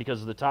need them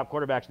because the top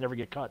quarterbacks never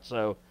get cut.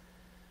 So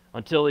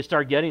until they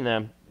start getting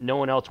them, no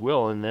one else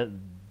will.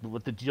 And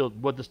what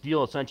this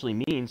deal essentially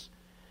means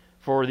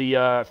for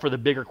the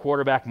bigger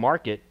quarterback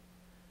market,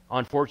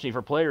 unfortunately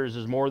for players,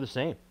 is more of the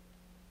same.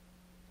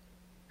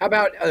 How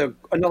about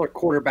another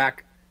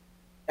quarterback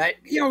that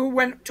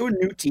went to a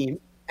new team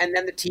and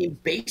then the team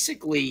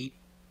basically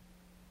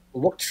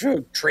looked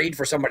to trade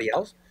for somebody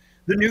else?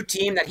 The new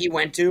team that he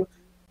went to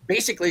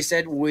basically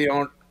said,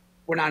 we're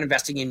not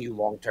investing in you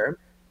long term.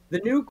 The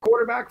new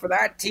quarterback for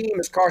that team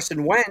is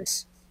Carson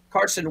Wentz.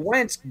 Carson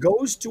Wentz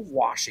goes to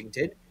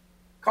Washington.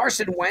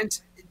 Carson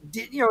Wentz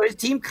his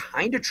team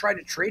kind of tried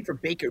to trade for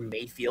Baker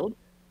Mayfield.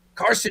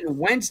 Carson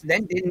Wentz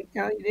then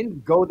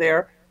didn't go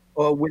there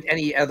with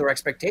any other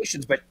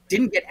expectations, but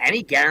didn't get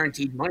any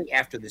guaranteed money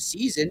after the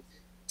season.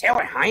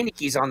 Taylor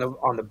Heineke's on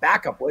the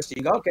backup list.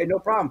 You go, okay, no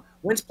problem.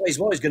 Wentz plays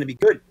well, he's going to be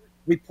good.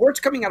 Reports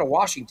coming out of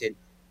Washington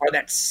are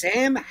that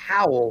Sam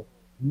Howell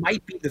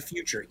might be the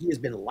future. He has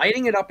been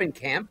lighting it up in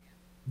camp.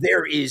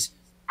 There is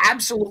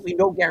absolutely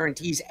no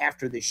guarantees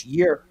after this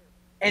year.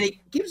 And it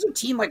gives a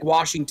team like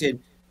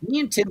Washington, me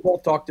and Tim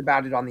both talked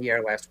about it on the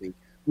air last week.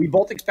 We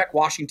both expect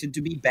Washington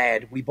to be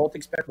bad. We both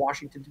expect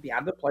Washington to be out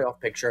of the playoff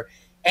picture.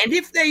 And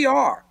if they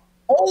are,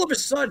 all of a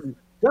sudden,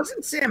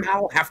 doesn't Sam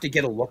Howell have to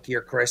get a look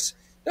here, Chris?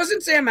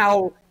 Doesn't Sam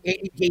Howell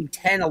in game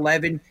 10,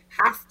 11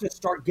 have to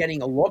start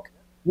getting a look,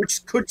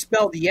 which could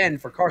spell the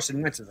end for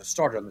Carson Wentz as a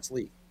starter in this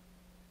league?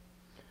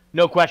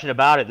 No question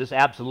about it. This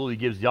absolutely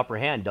gives the upper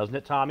hand, doesn't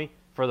it, Tommy,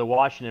 for the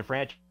Washington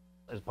franchise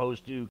as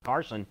opposed to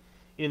Carson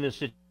in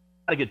this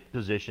a good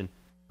position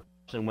for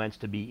Carson Wentz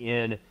to be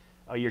in.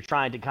 You're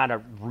trying to kind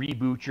of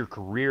reboot your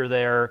career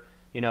there,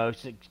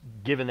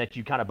 given that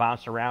you kind of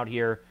bounced around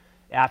here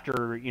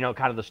after,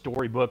 kind of the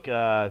storybook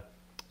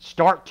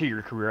start to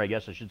your career, I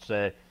guess I should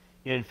say,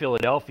 in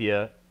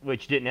Philadelphia,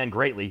 which didn't end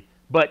greatly.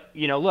 But,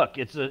 look,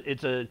 it's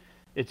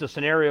a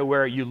scenario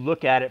where you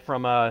look at it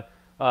from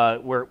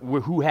where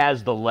who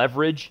has the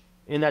leverage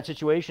in that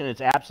situation.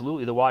 It's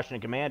absolutely the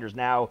Washington Commanders.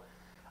 Now,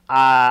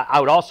 I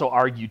would also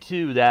argue,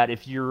 too, that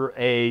if you're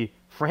a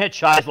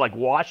franchise like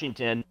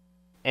Washington,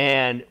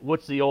 and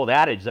what's the old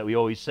adage that we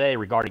always say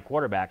regarding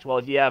quarterbacks? Well,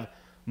 if you have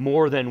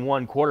more than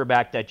one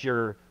quarterback that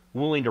you're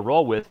willing to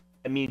roll with,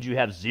 that means you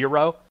have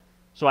zero.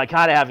 So I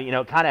kind of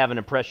have an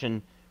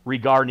impression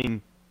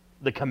regarding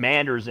the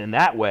Commanders in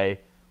that way,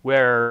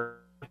 where,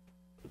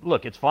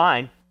 look, it's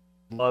fine.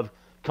 Love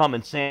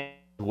coming Sam's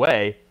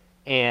way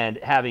and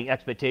having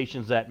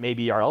expectations that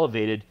maybe are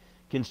elevated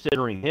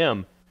considering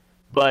him,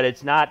 but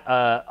it's not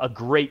a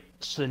great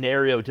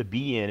scenario to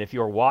be in if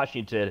you're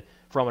Washington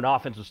from an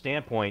offensive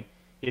standpoint.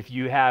 If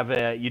you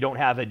don't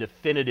have a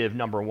definitive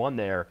number one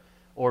there,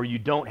 or you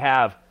don't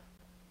have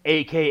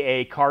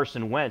AKA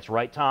Carson Wentz,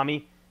 right,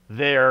 Tommy,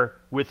 there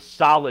with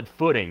solid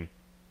footing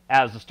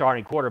as the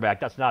starting quarterback,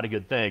 that's not a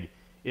good thing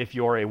if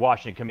you're a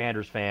Washington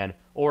Commanders fan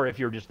or if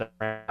you're just the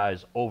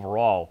franchise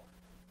overall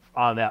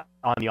on the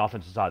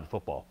offensive side of the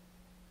football.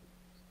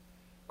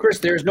 Chris,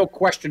 there's no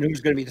question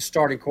who's going to be the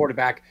starting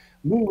quarterback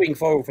moving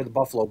forward for the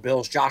Buffalo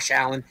Bills. Josh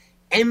Allen,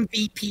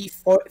 MVP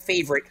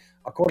favorite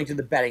according to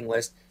the betting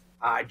list.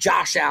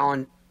 Josh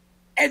Allen,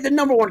 and the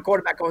number one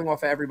quarterback going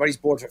off of everybody's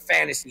boards for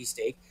fantasy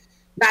stake.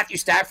 Matthew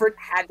Stafford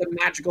had the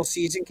magical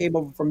season, came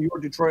over from your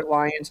Detroit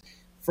Lions,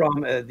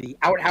 from the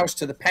outhouse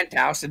to the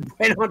penthouse, and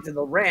went on to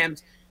the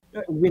Rams,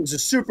 wins the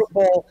Super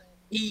Bowl.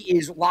 He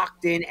is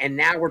locked in, and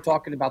now we're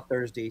talking about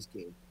Thursday's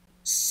game.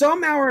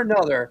 Somehow or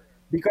another,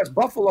 because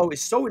Buffalo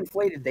is so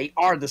inflated, they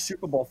are the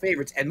Super Bowl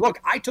favorites. And look,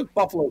 I took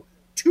Buffalo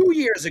 2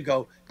 years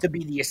ago to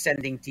be the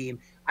ascending team.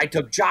 I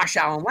took Josh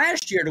Allen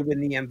last year to win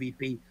the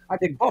MVP. I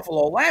took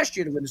Buffalo last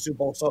year to win the Super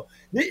Bowl. So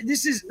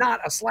this is not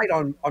a slight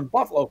on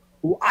Buffalo,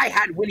 who I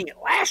had winning it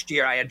last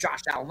year. I had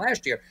Josh Allen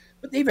last year.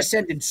 But they've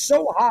ascended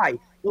so high.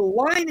 The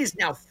line is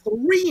now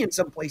 3 in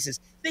some places.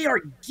 They are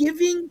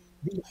giving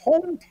the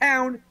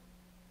hometown,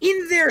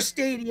 in their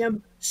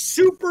stadium,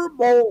 Super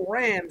Bowl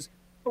Rams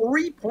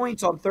 3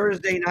 points on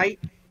Thursday night,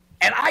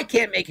 and I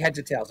can't make heads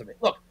or tails of it.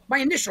 Look, my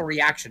initial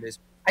reaction is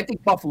I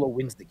think Buffalo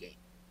wins the game.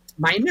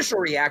 My initial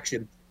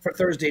reaction for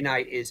Thursday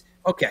night is,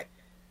 okay,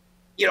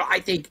 I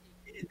think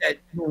that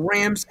the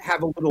Rams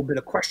have a little bit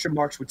of question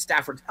marks with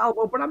Stafford's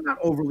elbow, but I'm not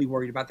overly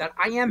worried about that.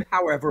 I am,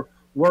 however,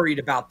 worried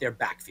about their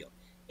backfield.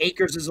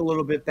 Akers is a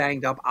little bit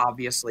banged up,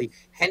 obviously.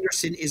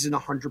 Henderson isn't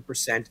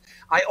 100%.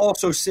 I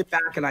also sit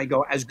back and I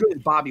go, as good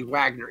as Bobby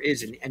Wagner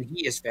is, and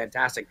he is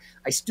fantastic,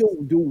 I still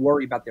do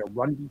worry about their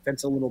run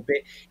defense a little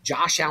bit.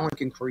 Josh Allen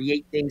can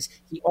create things.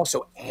 He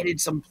also added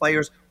some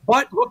players.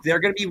 But, look, they're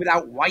going to be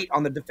without White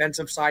on the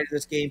defensive side of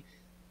this game.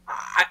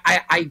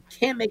 I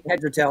can't make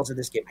heads or tails of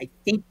this game. I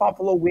think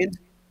Buffalo wins,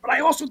 but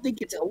I also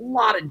think it's a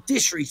lot of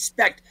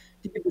disrespect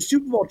to give the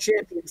Super Bowl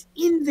champions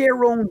in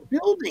their own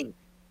building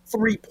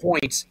 3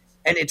 points.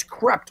 And it's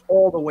crept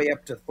all the way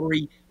up to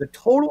 3. The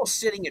total is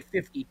sitting at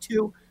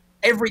 52.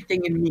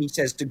 Everything in me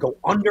says to go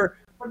under.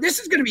 But this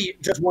is going to be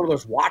just one of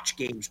those watch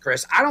games,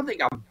 Chris. I don't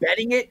think I'm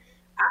betting it.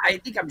 I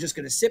think I'm just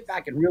going to sit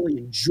back and really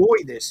enjoy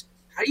this.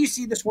 How do you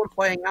see this one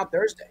playing out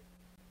Thursday?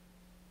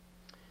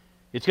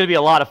 It's going to be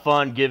a lot of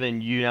fun given,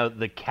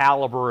 the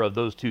caliber of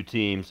those two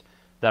teams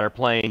that are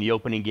playing the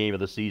opening game of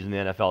the season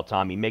in the NFL,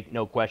 Tommy. Make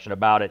no question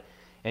about it.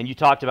 And you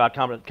talked about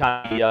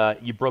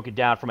you broke it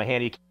down from a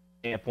handicap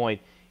standpoint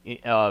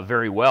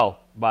very well,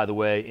 by the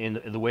way, in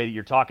the way that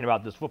you're talking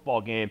about this football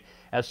game.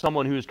 As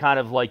someone who's kind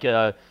of like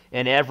an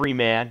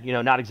everyman,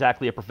 not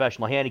exactly a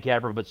professional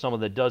handicapper, but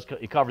someone that does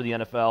cover the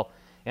NFL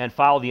and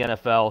follow the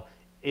NFL,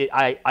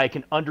 I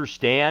can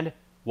understand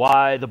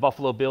why the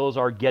Buffalo Bills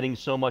are getting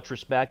so much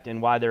respect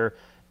and why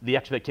the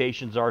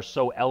expectations are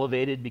so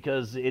elevated,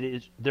 because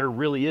there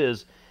really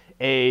is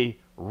a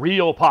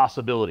real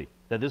possibility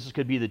that this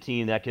could be the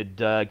team that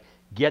could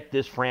get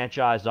this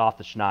franchise off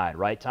the schneid,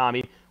 right,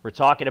 Tommy? We're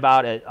talking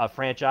about a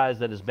franchise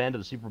that has been to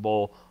the Super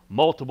Bowl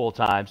multiple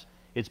times.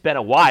 It's been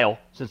a while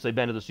since they've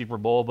been to the Super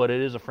Bowl, but it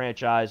is a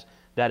franchise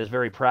that is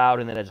very proud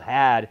and that has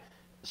had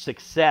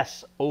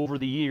success over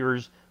the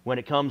years when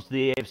it comes to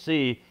the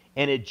AFC,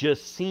 and it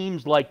just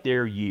seems like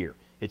their year.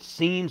 It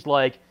seems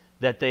like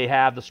that they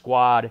have the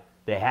squad,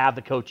 they have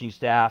the coaching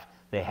staff,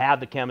 they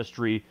have the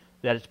chemistry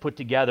that it's put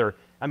together.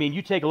 I mean,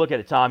 you take a look at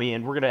it, Tommy,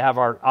 and we're going to have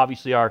our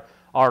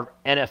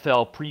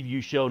NFL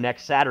preview show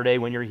next Saturday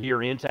when you're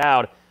here in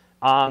town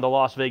on the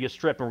Las Vegas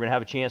Strip, and we're going to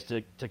have a chance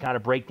to kind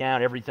of break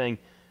down everything,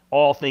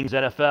 all things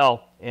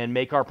NFL, and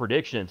make our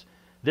predictions.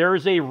 There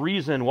is a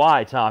reason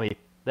why, Tommy,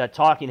 that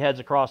talking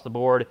heads across the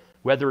board,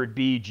 whether it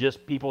be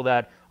just people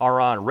that are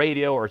on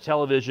radio or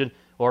television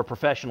or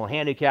professional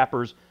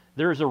handicappers,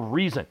 there's a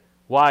reason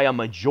why a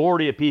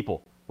majority of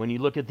people, when you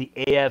look at the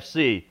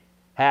AFC,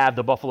 have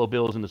the Buffalo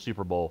Bills in the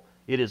Super Bowl.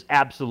 It is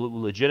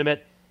absolutely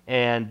legitimate,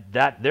 and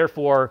that,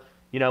 therefore,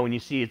 when you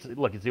see it's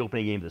the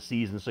opening game of the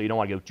season, so you don't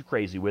want to go too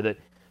crazy with it.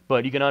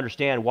 But you can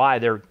understand why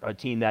they're a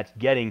team that's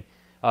giving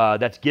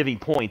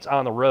points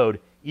on the road,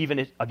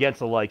 even against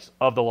the likes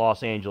of the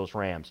Los Angeles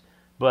Rams.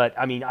 But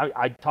I mean,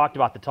 I talked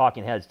about the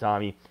talking heads,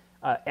 Tommy.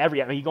 I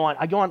go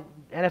on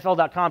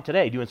NFL.com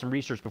today doing some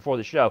research before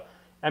the show.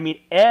 I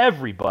mean,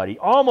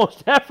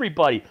 almost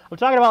everybody. I'm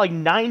talking about like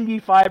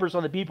 95%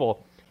 of the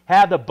people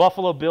have the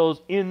Buffalo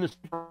Bills in the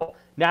Super Bowl.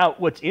 Now,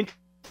 what's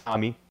interesting,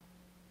 Tommy,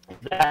 is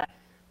that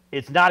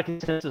it's not a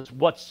consensus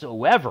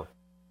whatsoever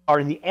are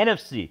in the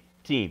NFC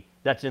team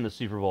that's in the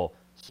Super Bowl.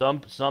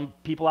 Some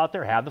people out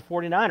there have the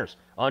 49ers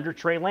under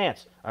Trey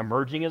Lance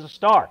emerging as a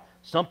star.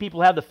 Some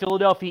people have the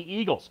Philadelphia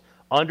Eagles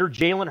under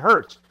Jalen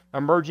Hurts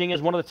emerging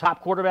as one of the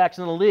top quarterbacks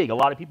in the league. A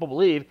lot of people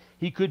believe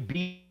he could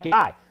be a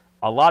guy.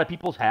 A lot of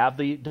people have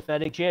the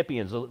defending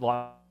champions,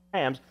 the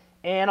Rams,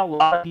 and a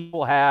lot of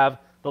people have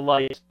the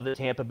likes of the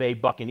Tampa Bay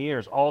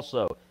Buccaneers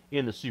also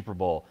in the Super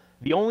Bowl.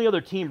 The only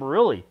other team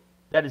really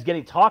that is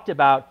getting talked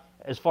about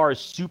as far as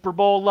Super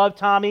Bowl love,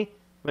 Tommy,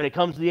 when it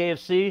comes to the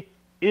AFC,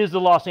 is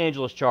the Los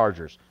Angeles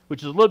Chargers,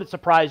 which is a little bit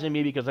surprising to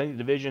me because I think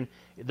the division,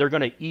 they're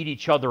going to eat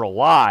each other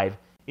alive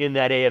in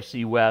that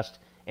AFC West,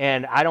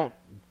 and I don't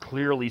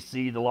clearly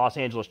see the Los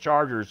Angeles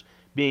Chargers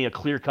being a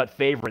clear-cut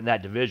favorite in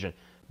that division.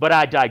 But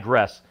I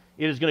digress.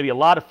 It is going to be a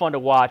lot of fun to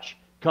watch.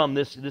 come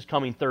this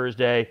coming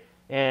Thursday.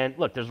 And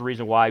look, there's a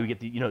reason why we get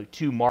the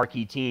two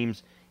marquee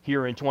teams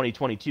here in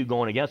 2022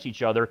 going against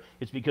each other.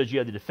 It's because you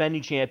have the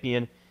defending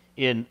champion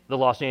in the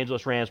Los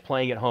Angeles Rams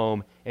playing at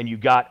home, and you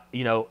got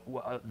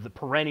the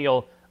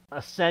perennial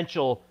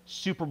essential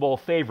Super Bowl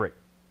favorite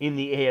in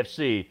the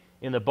AFC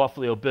in the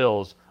Buffalo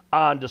Bills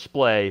on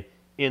display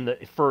in the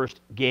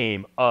first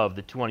game of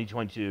the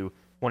 2022-23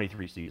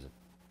 season.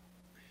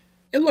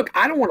 And look,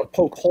 I don't want to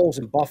poke holes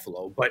in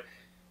Buffalo, but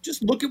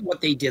just look at what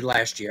they did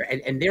last year.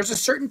 And there's a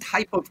certain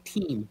type of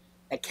team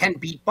that can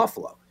beat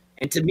Buffalo.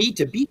 And to me,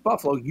 to beat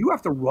Buffalo, you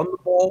have to run the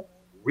ball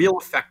real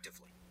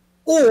effectively.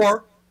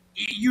 Or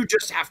you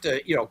just have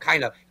to,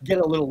 kind of get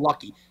a little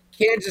lucky.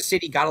 Kansas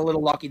City got a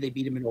little lucky. They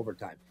beat them in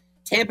overtime.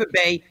 Tampa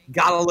Bay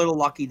got a little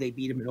lucky. They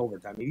beat them in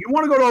overtime. If you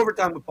want to go to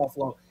overtime with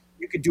Buffalo,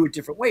 you could do it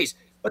different ways.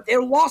 But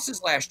their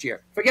losses last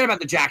year, forget about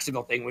the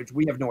Jacksonville thing, which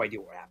we have no idea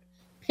what happened.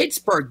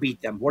 Pittsburgh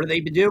beat them. What did they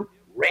do?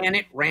 Ran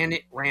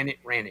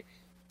it.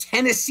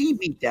 Tennessee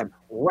beat them.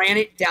 Ran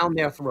it down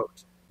their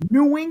throats.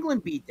 New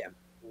England beat them.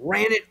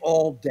 Ran it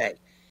all day.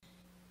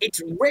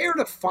 It's rare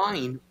to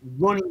find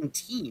running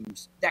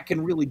teams that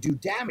can really do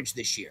damage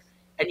this year.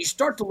 And you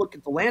start to look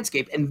at the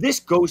landscape, and this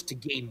goes to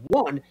game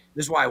one.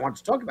 This is why I wanted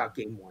to talk about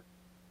game one.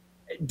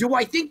 Do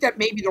I think that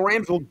maybe the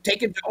Rams will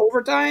take it to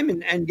overtime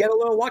and get a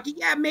little lucky?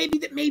 Yeah, maybe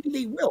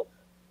they will.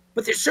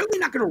 But they're certainly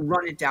not going to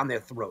run it down their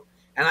throat.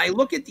 And I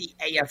look at the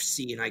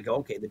AFC and I go,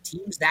 okay, the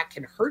teams that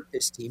can hurt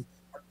this team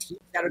are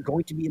teams that are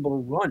going to be able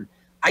to run.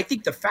 I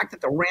think the fact that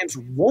the Rams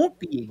won't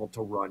be able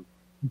to run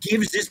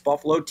gives this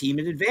Buffalo team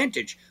an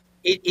advantage.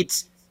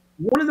 It's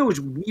one of those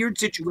weird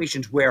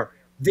situations where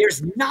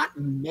there's not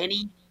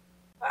many,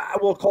 I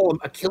will call them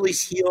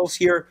Achilles heels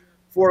here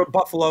for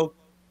Buffalo,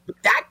 but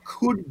that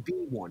could be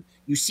one.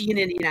 You see an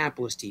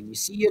Indianapolis team, you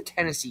see a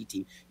Tennessee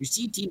team, you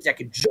see teams that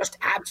could just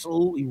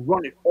absolutely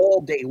run it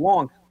all day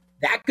long.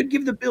 That could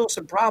give the Bills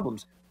some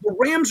problems. The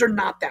Rams are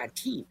not that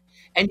team.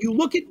 And you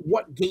look at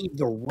what gave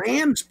the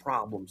Rams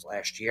problems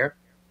last year,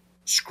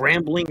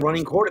 scrambling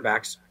running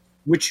quarterbacks,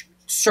 which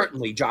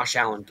certainly Josh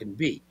Allen can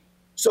be.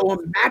 So a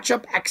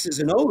matchup X's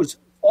and O's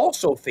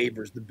also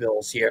favors the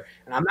Bills here.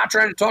 And I'm not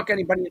trying to talk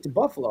anybody into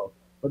Buffalo,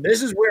 but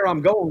this is where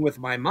I'm going with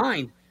my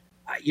mind.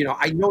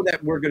 I know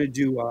that we're going to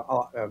do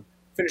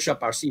finish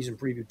up our season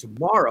preview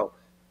tomorrow,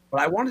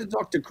 but I wanted to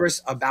talk to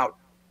Chris about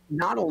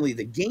not only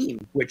the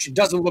game, which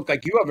doesn't look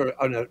like you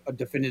have a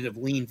definitive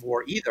lean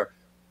for either,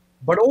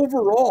 but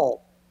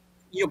overall,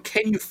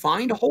 can you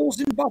find holes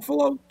in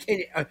Buffalo?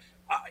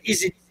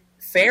 Is it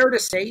fair to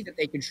say that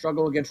they can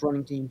struggle against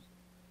running teams?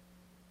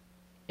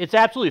 It's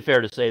absolutely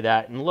fair to say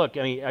that. And look,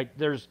 I mean,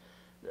 there's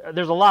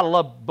a lot of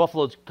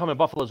love coming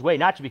Buffalo's way,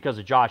 not just because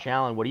of Josh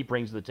Allen, what he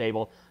brings to the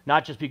table,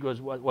 not just because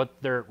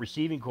what their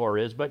receiving core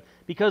is, but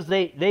because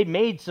they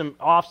made some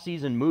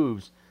off-season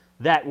moves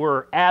that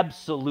were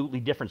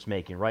absolutely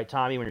difference-making, right,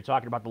 Tommy, when you're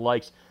talking about the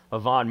likes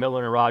of Von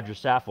Miller and Roger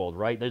Saffold,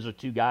 right? Those are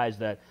two guys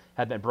that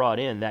have been brought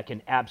in that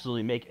can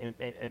absolutely make and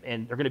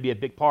they're going to be a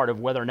big part of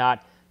whether or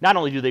not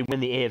only do they win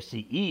the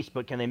AFC East,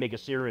 but can they make a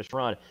serious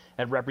run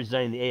at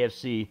representing the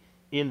AFC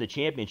in the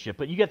championship.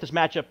 But you get this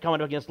matchup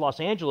coming up against Los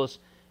Angeles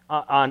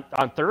on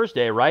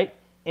Thursday, right?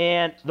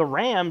 And the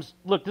Rams,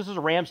 look, this is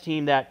a Rams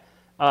team that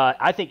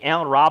I think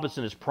Allen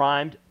Robinson is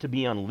primed to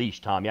be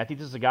unleashed, Tommy. I think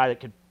this is a guy that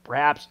could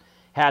perhaps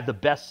have the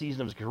best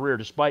season of his career,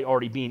 despite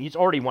he's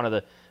already one of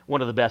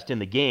the best in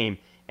the game.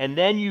 And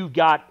then you've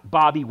got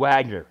Bobby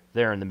Wagner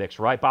there in the mix,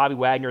 right? Bobby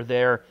Wagner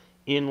there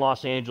in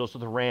Los Angeles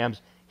with the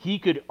Rams. He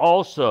could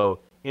also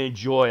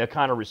enjoy a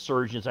kind of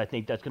resurgence. I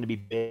think that's going to be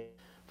big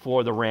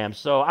for the Rams.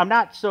 So I'm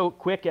not so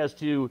quick as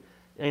to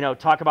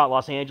talk about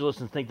Los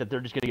Angeles and think that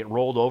they're just going to get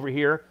rolled over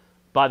here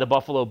by the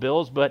Buffalo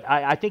Bills. But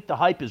I think the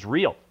hype is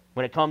real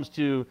when it comes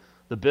to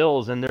the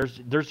Bills, and there's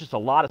just a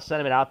lot of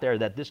sentiment out there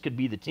that this could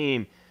be the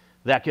team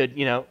that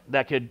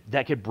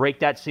could break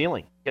that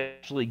ceiling,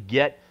 actually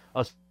get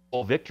a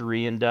full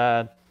victory. And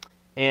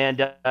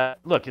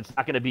look, it's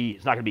not going to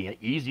be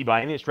easy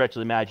by any stretch of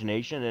the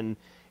imagination, and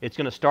it's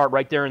going to start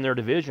right there in their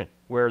division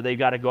where they've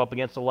got to go up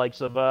against the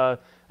likes of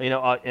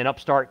an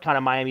upstart kind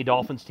of Miami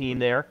Dolphins team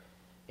there,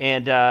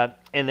 and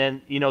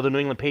then the New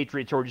England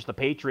Patriots, or just the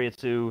Patriots,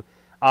 who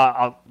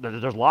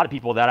there's a lot of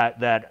people that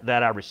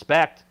I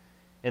respect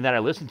and that I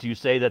listen to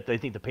say that they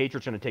think the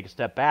Patriots are going to take a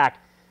step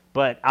back.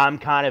 But I'm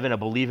kind of in a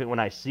believe it when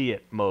I see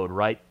it mode,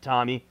 right,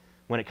 Tommy?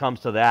 When it comes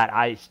to that,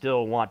 I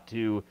still want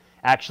to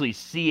actually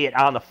see it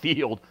on the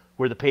field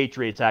where the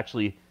Patriots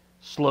actually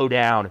slow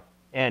down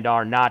and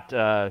are not,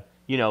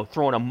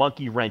 throwing a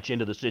monkey wrench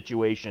into the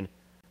situation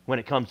when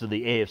it comes to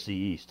the AFC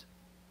East.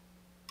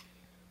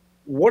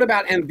 What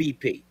about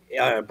MVP?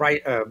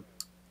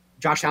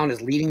 Josh Allen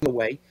is leading the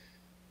way.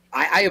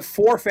 I have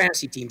 4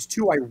 fantasy teams,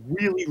 2 I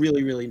really,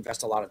 really, really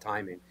invest a lot of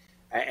time in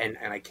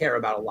and I care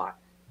about a lot.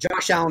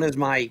 Josh Allen is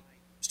my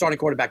starting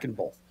quarterback in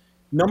both.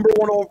 Number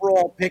 1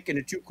 overall pick in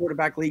a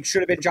 2-quarterback league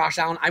should have been Josh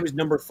Allen. I was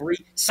number 3.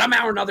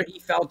 Somehow or another, he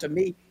fell to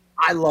me.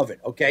 I love it,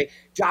 okay?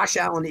 Josh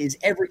Allen is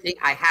everything.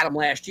 I had him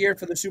last year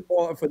for the Super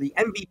Bowl, for the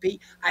MVP.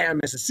 I had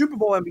him as a Super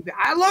Bowl MVP.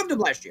 I loved him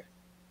last year.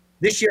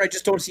 This year, I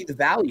just don't see the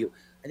value.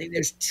 I think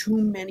there's too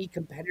many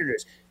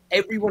competitors.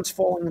 Everyone's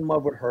falling in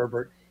love with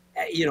Herbert.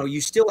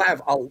 You still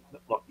have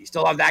you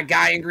still have that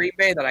guy in Green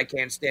Bay that I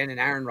can't stand, and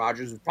Aaron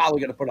Rodgers is probably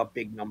going to put up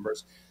big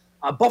numbers.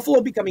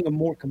 Buffalo becoming a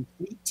more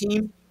complete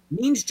team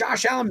means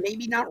Josh Allen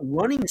maybe not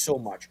running so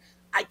much.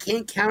 I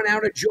can't count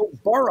out a Joe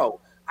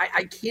Burrow.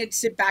 I can't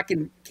sit back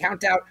and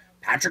count out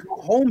Patrick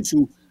Mahomes,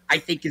 who I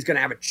think is going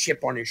to have a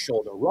chip on his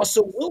shoulder.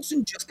 Russell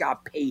Wilson just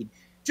got paid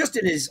just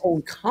in his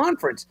own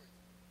conference.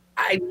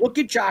 I look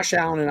at Josh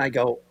Allen and I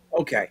go,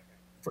 okay,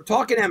 for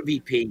talking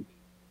MVP,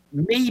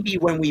 maybe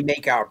when we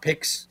make our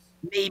picks,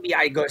 maybe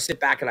I go sit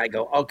back and I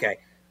go, okay,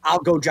 I'll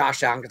go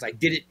Josh Allen because I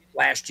did it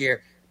last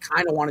year.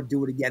 Kind of want to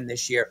do it again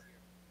this year.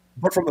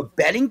 But from a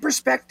betting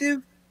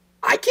perspective,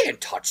 I can't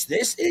touch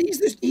this.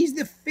 He's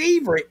the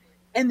favorite,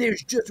 and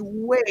there's just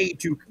way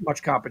too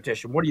much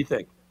competition. What do you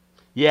think?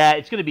 Yeah,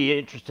 it's going to be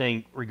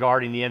interesting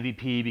regarding the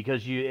MVP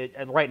because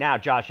right now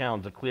Josh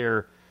Allen's a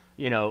clear,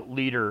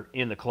 leader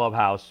in the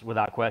clubhouse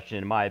without question,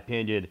 in my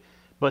opinion.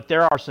 But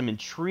there are some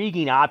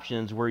intriguing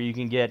options where you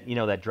can get,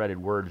 that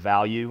dreaded word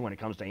value when it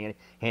comes to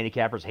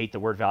handicappers hate the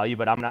word value,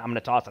 but I'm going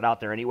to toss it out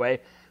there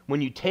anyway.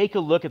 When you take a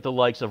look at the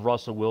likes of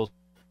Russell Wilson,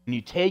 when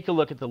you take a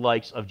look at the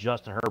likes of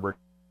Justin Herbert,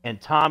 and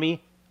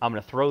Tommy, I'm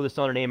going to throw this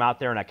other name out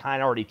there, and I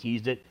kind of already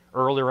teased it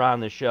earlier on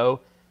the show,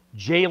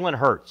 Jalen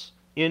Hurts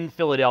in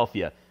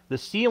Philadelphia. The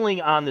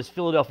ceiling on this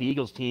Philadelphia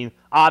Eagles team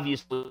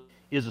obviously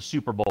is a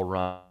Super Bowl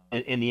run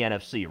in the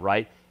NFC,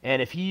 right?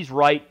 And if he's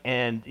right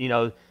and,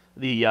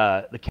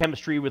 the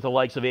chemistry with the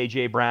likes of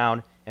A.J.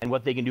 Brown and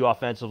what they can do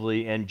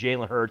offensively and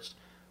Jalen Hurts,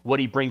 what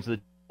he brings to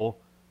the table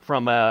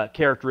from a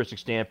characteristic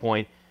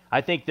standpoint,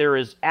 I think there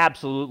is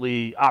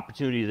absolutely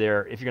opportunity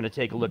there if you're going to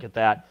take a look at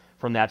that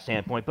from that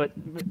standpoint. But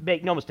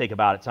make no mistake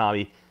about it,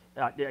 Tommy,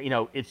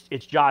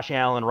 it's Josh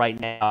Allen right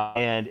now.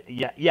 And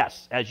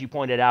yes, as you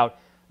pointed out,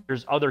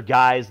 there's other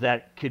guys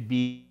that could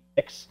be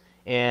picks.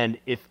 And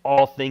if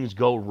all things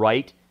go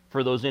right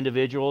for those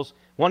individuals,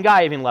 one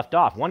guy left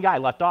off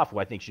who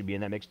I think should be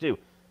in that mix too,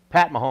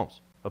 Pat Mahomes.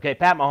 Okay,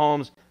 Pat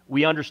Mahomes,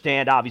 we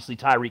understand, obviously,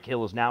 Tyreek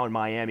Hill is now in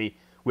Miami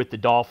with the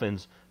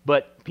Dolphins,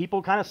 but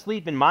people kind of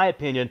sleep, in my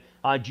opinion,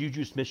 on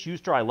Juju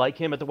Smith-Schuster. I like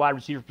him at the wide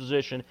receiver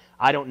position.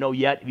 I don't know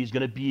yet if he's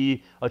going to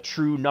be a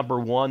true number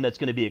one that's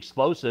going to be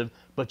explosive,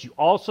 but you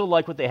also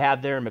like what they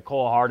have there in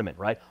Mecole Hardman,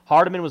 right?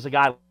 Hardman was a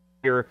guy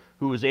here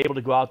who was able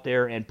to go out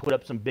there and put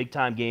up some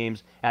big-time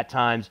games at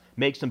times,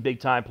 make some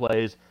big-time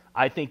plays.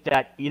 I think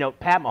that,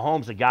 Pat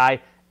Mahomes, a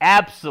guy,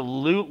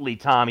 absolutely,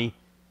 Tommy,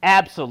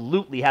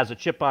 absolutely has a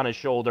chip on his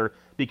shoulder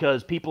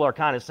because people are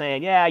kind of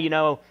saying,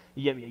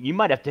 you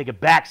might have to take a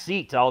back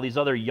seat to all these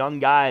other young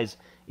guys,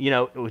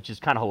 which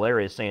is kind of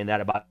hilarious saying that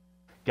about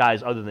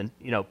guys other than,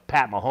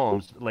 Pat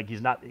Mahomes. Like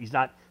he's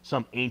not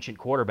some ancient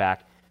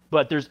quarterback.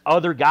 But there's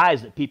other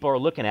guys that people are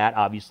looking at,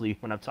 obviously,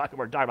 when we're talking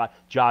about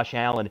Josh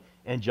Allen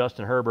and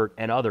Justin Herbert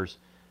and others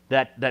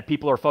that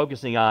people are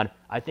focusing on.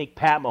 I think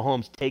Pat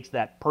Mahomes takes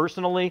that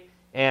personally,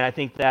 and I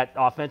think that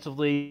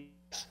offensively,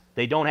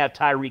 they don't have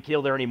Tyreek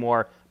Hill there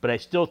anymore, but I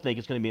still think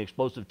it's going to be an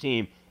explosive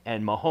team,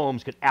 and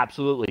Mahomes could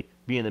absolutely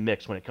be in the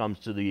mix when it comes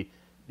to the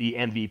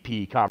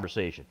MVP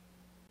conversation.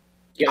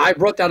 Yeah, I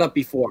brought that up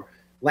before.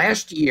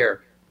 Last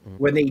year,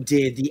 when they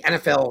did the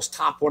NFL's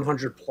top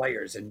 100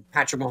 players, and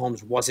Patrick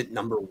Mahomes wasn't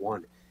number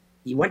one,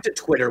 he went to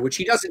Twitter, which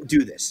he doesn't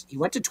do this. He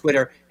went to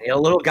Twitter, and he had a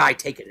little guy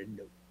take it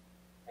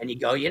and you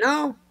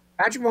go,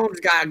 Patrick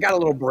Mahomes got a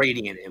little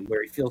Brady in him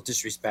where he feels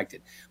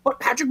disrespected.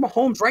 But Patrick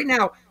Mahomes right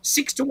now,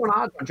 6-1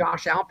 odds on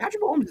Josh Allen.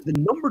 Patrick Mahomes is the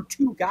number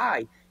 2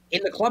 guy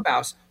in the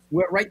clubhouse.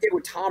 We're right there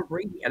with Tom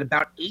Brady at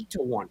about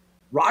 8-1.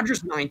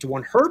 Rodgers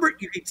 9-1.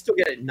 Herbert, you can still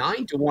get it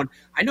 9-1.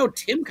 I know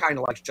Tim kind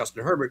of likes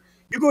Justin Herbert.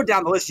 You go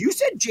down the list. You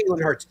said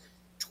Jalen Hurts,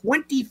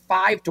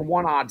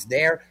 25-1 odds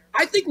there.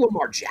 I think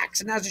Lamar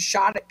Jackson has a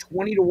shot at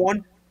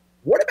 20-1.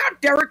 What about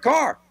Derek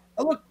Carr?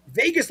 Oh, look,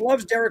 Vegas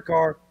loves Derek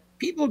Carr.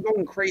 People are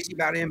going crazy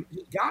about him.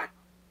 He got,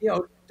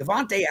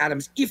 Devontae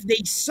Adams. If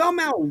they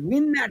somehow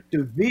win that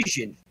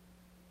division,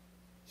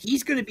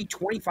 he's going to be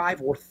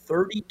 25 or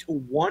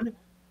 30-1.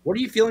 What are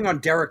you feeling on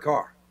Derek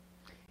Carr?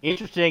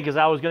 Interesting, because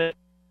I was going to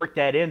work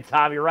that in,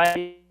 Tommy,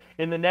 right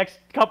in the next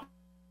couple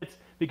minutes,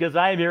 because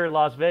I am here in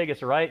Las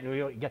Vegas, right? And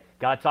we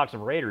got to talk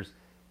some Raiders.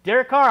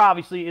 Derek Carr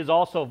obviously is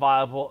also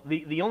viable.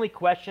 The only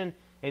question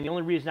and the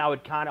only reason I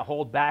would kind of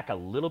hold back a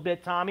little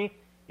bit, Tommy,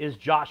 is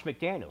Josh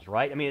McDaniels,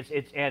 right? I mean,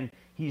 and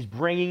he's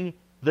bringing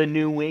the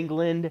New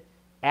England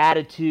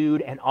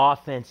attitude and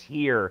offense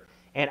here,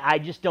 and I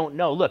just don't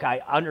know. Look,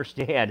 I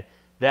understand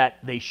that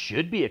they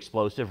should be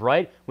explosive,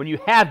 right? When you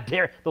have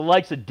the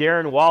likes of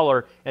Darren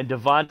Waller and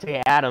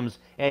Devontae Adams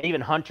and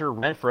even Hunter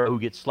Renfrow, who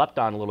gets slept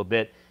on a little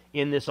bit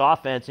in this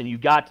offense, and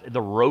you've got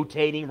the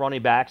rotating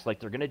running backs like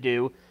they're going to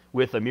do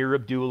with Amir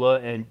Abdullah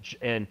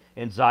and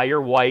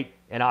Zaire White,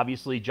 and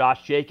obviously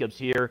Josh Jacobs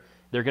here.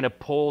 They're going to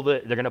pull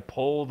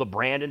the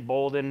Brandon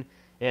Bolden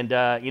and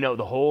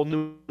the whole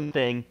new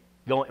thing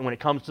going when it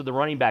comes to the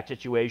running back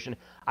situation.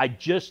 I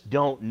just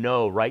don't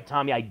know, right,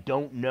 Tommy? I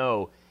don't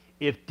know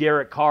if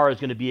Derek Carr is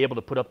going to be able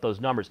to put up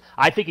those numbers.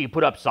 I think he can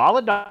put up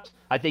solid numbers.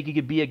 I think he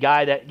could be a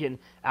guy that can,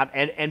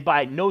 and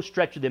by no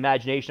stretch of the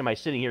imagination am I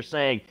sitting here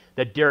saying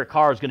that Derek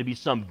Carr is going to be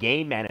some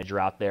game manager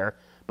out there,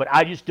 but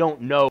I just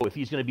don't know if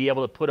he's going to be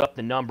able to put up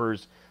the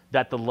numbers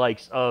that the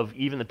likes of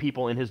even the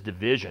people in his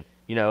division,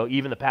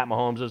 even the Pat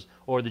Mahomeses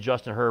or the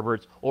Justin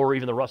Herberts or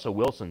even the Russell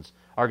Wilsons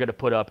are going to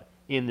put up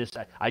in this.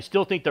 I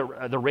still think the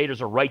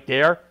Raiders are right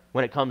there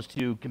when it comes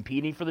to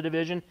competing for the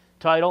division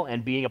title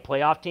and being a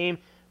playoff team.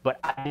 But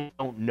I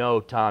don't know,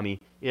 Tommy,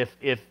 if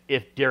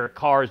Derek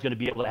Carr is going to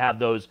be able to have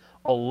those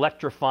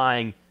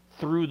electrifying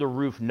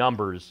through-the-roof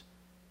numbers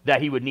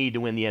that he would need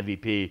to win the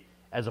MVP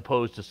as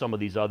opposed to some of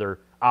these other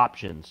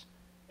options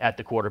at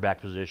the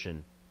quarterback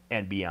position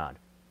and beyond.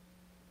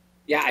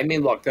 Yeah, I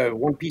mean, look, the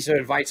one piece of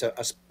advice,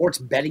 a sports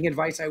betting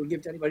advice I would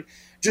give to anybody,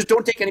 just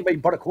don't take anybody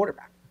but a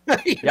quarterback.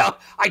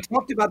 I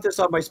talked about this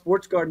on my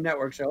Sports Garden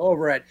Network show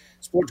over at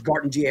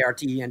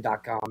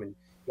sportsgarden.com, and you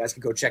guys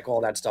can go check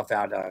all that stuff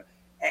out.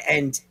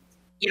 And,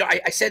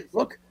 I said,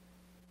 look,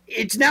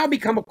 it's now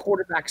become a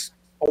quarterback's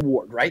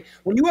award, right?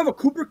 When you have a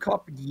Cooper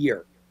Kupp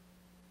year,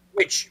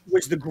 which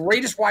was the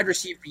greatest wide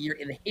receiver year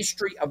in the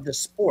history of the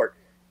sport,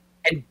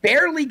 and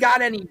barely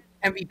got any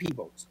MVP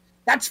votes.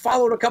 That's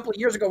followed a couple of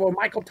years ago when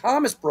Michael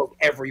Thomas broke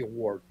every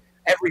award,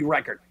 every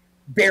record,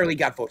 barely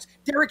got votes.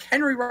 Derrick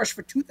Henry rushed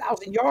for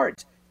 2,000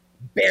 yards,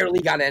 barely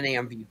got any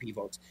MVP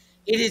votes.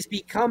 It has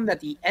become that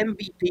the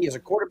MVP is a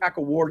quarterback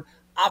award,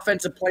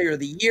 offensive player of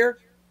the year.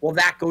 Well,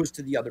 that goes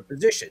to the other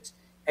positions.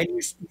 And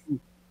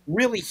you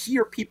really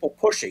hear people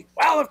pushing,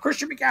 well, if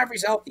Christian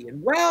McCaffrey's healthy,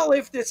 and well,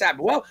 if this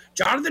happened, well,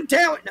 Jonathan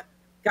Taylor. No,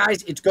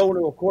 guys, it's going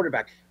to a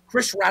quarterback.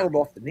 Chris rattled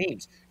off the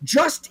names.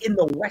 Just in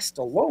the West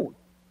alone,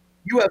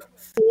 you have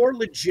 4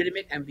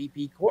 legitimate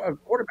MVP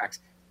quarterbacks,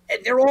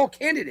 and they're all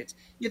candidates.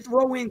 You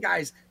throw in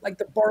guys like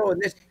the Burrow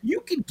and this,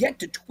 you can get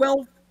to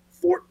 12,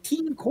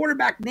 14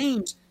 quarterback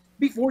names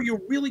before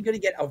you're really going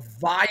to get a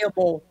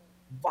viable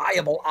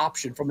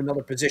option from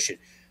another position.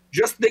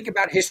 Just think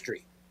about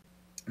history.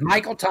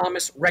 Michael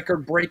Thomas,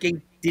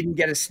 record-breaking, didn't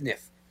get a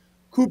sniff.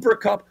 Cooper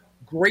Kupp,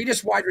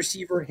 greatest wide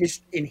receiver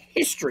in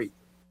history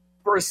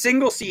for a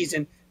single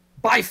season,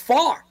 by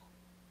far,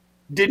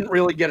 didn't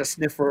really get a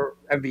sniff for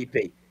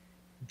MVP.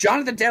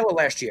 Jonathan Taylor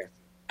last year,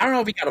 I don't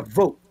know if he got a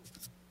vote.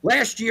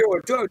 Last year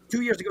or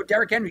 2 years ago,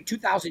 Derrick Henry,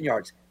 2,000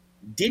 yards,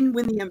 didn't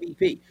win the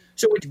MVP.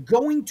 So it's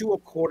going to a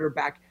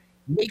quarterback.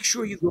 Make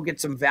sure you go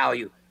get some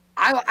value.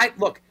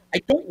 Look, I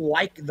don't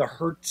like the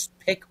Hurts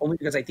pick only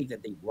because I think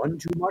that they run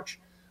too much,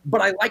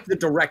 but I like the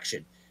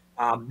direction.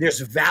 There's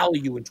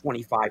value in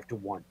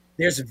 25-1.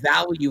 There's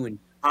value in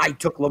I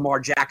took Lamar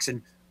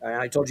Jackson, and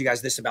I told you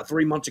guys this about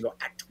 3 months ago,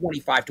 at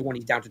 25-1.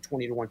 He's down to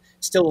 20-1.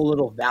 Still a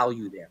little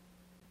value there.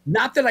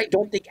 Not that I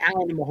don't think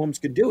Allen and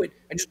Mahomes could do it.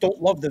 I just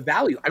don't love the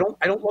value. I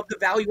don't love the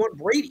value on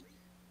Brady.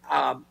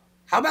 How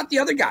about the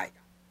other guy?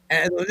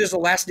 And there's the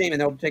last name,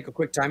 and then we'll take a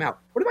quick timeout.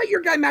 What about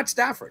your guy, Matt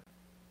Stafford?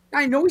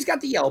 I know he's got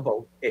the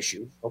elbow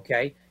issue,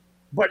 okay,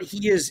 but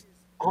he is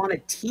on a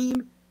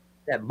team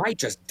that might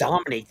just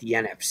dominate the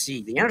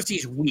NFC. The NFC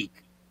is weak.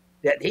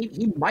 That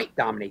he might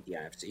dominate the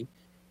NFC.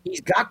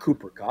 He's got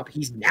Cooper Kupp.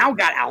 He's now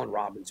got Allen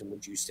Robinson,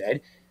 which you said.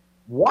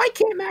 Why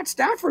can't Matt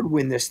Stafford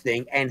win this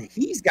thing? And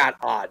he's got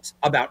odds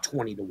about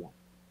 20-1.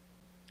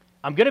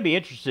 I'm going to be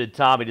interested,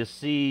 Tommy, to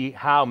see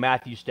how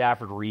Matthew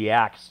Stafford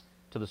reacts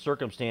to the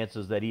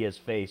circumstances that he has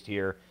faced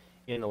here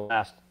in the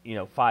last,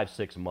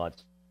 5-6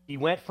 months. He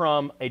went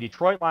from a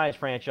Detroit Lions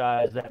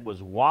franchise that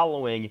was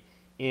wallowing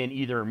in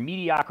either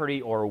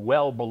mediocrity or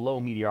well below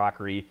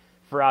mediocrity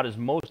throughout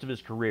most of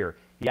his career.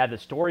 He had the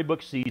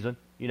storybook season,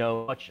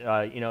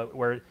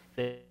 where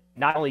he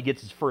not only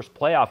gets his first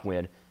playoff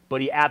win, but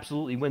he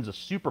absolutely wins a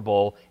Super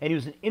Bowl, and he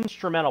was an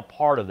instrumental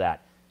part of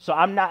that. So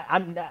I'm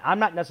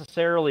not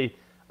necessarily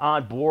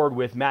on board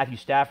with Matthew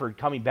Stafford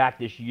coming back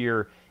this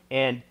year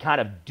and kind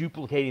of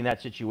duplicating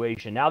that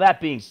situation. Now, that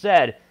being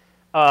said,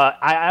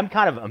 I'm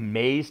kind of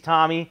amazed,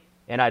 Tommy,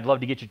 and I'd love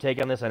to get your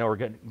take on this. I know we're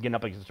getting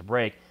up against a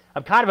break.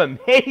 I'm kind of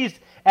amazed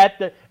at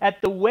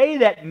the way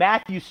that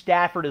Matthew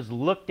Stafford is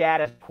looked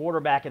at as a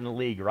quarterback in the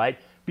league, right?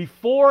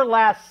 Before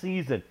last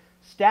season,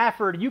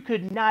 Stafford, you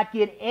could not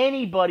get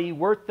anybody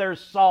worth their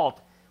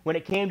salt when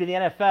it came to the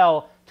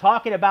NFL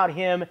talking about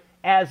him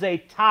as a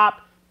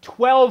top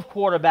 12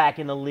 quarterback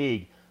in the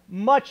league,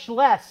 much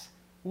less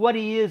what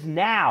he is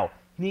now.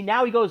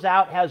 Now he goes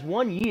out, has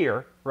 1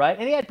 year, right?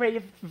 And he had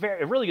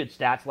really good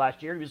stats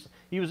last year.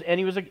 He was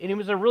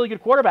a really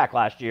good quarterback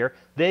last year.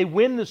 They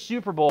win the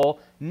Super Bowl.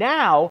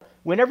 Now,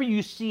 whenever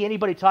you see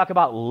anybody talk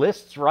about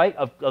lists, right,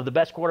 of the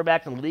best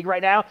quarterbacks in the league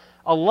right now,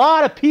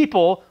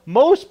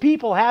 most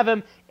people have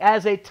him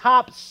as a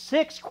top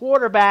 6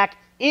 quarterback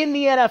in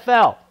the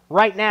NFL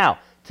right now.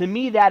 To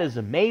me, that is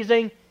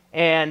amazing,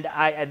 and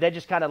that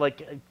just kind of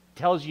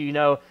tells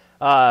you,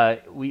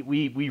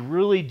 we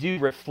really do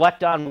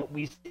reflect on what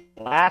we see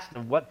last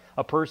of what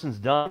a person's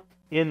done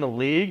in the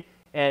league,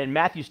 and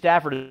Matthew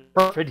Stafford is a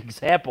perfect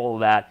example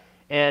of that.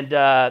 And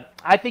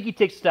I think he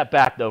takes a step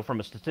back, though, from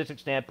a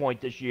statistics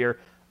standpoint this year.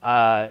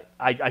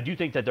 I do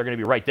think that they're going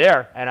to be right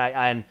there,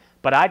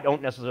 but I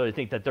don't necessarily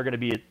think that they're going to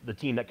be the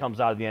team that comes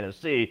out of the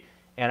NFC.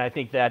 And I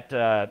think that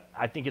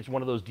I think it's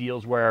one of those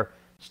deals where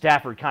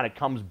Stafford kind of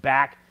comes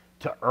back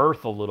to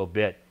earth a little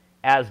bit,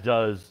 as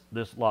does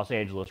this Los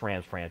Angeles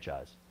Rams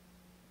franchise.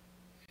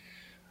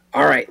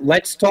 All right,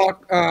 let's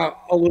talk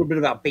a little bit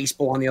about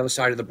baseball on the other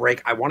side of the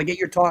break. I want to get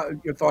your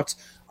thoughts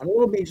on a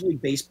little Major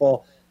League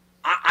Baseball.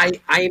 I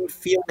am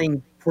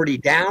feeling pretty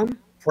down,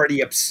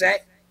 pretty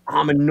upset.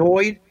 I'm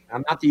annoyed.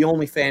 I'm not the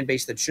only fan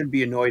base that should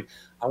be annoyed.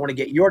 I want to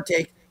get your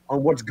take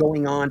on what's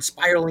going on,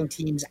 spiraling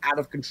teams out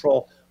of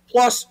control.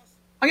 Plus,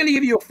 I'm going to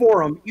give you a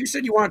forum. You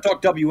said you want to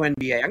talk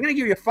WNBA. I'm going to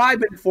give you a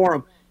 5-minute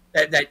forum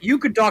that you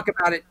could talk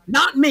about it.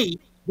 Not me,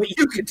 but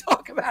you could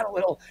talk about a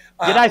little.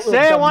 Did I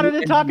say I wanted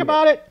to talk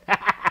about it?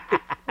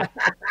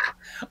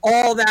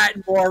 All that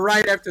and more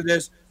right after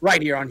this,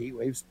 right here on Heat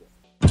Wave Sports.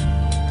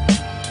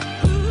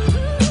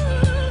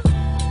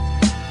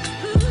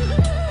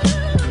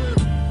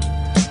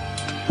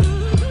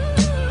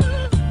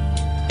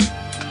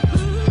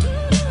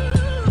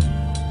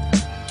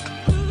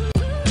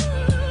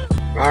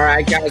 All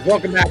right, guys,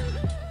 welcome back.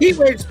 Heat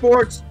Wave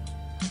Sports.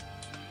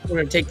 We're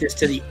going to take this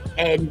to the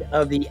end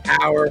of the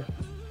hour.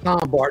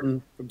 Tom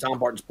Barton from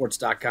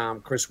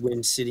TomBartonSports.com. Chris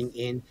Wynn sitting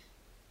in.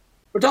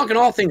 We're talking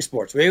all things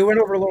sports. We went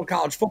over a little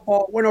college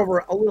football, went over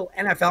a little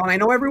NFL, and I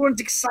know everyone's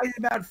excited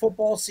about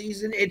football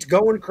season. It's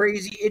going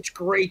crazy. It's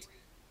great.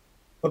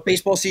 But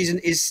baseball season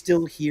is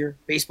still here.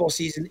 Baseball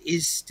season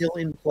is still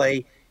in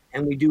play,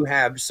 and we do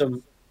have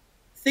some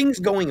things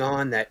going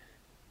on that,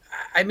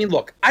 I mean,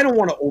 look, I don't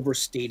want to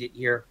overstate it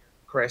here,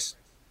 Chris,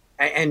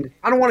 and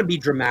I don't want to be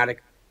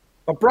dramatic,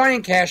 but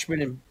Brian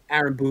Cashman and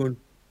Aaron Boone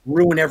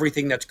ruin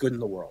everything that's good in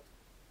the world.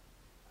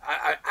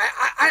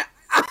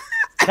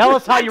 Tell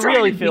us how you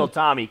really feel,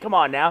 Tommy. Come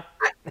on now.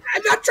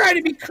 I'm not trying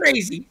to be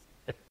crazy,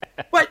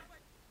 but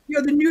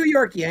the New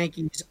York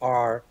Yankees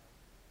are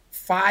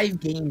 5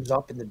 games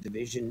up in the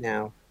division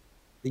now.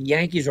 The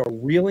Yankees are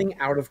reeling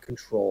out of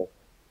control.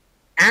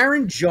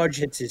 Aaron Judge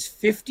hits his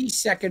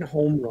 52nd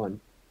home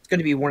run. It's going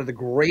to be one of the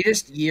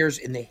greatest years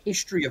in the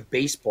history of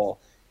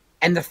baseball,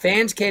 and the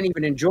fans can't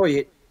even enjoy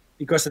it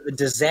because of the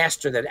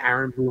disaster that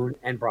Aaron Boone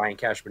and Brian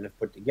Cashman have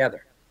put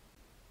together.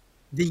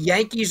 The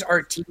Yankees are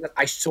a team that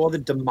I saw the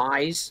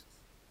demise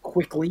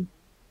quickly.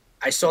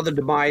 I saw the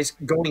demise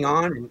going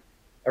on, and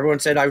everyone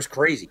said I was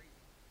crazy.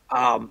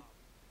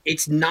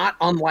 It's not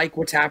unlike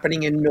what's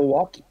happening in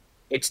Milwaukee.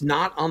 It's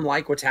not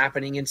unlike what's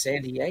happening in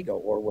San Diego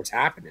or what's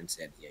happened in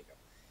San Diego.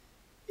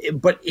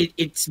 But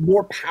it's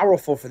more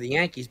powerful for the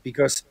Yankees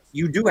because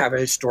you do have a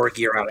historic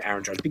year out of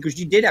Aaron Judge, because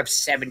you did have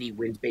 70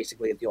 wins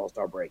basically at the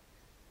All-Star break.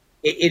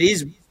 It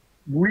is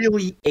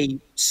really a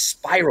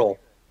spiral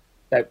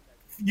that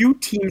few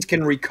teams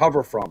can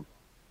recover from.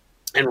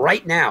 And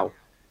right now,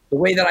 the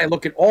way that I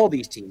look at all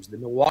these teams, the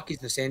Milwaukee's,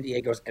 the San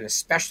Diegos, and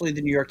especially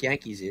the New York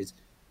Yankees, is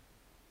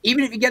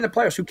even if you get in the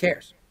playoffs, who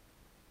cares?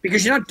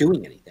 Because you're not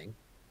doing anything.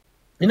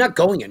 You're not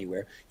going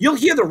anywhere. You'll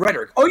hear the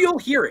rhetoric. Oh, you'll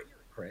hear it,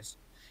 Chris.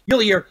 You'll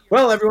hear,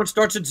 well, everyone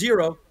starts at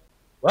 0.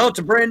 Well, it's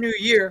a brand new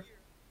year.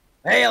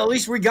 Hey, at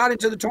least we got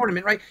into the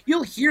tournament, right?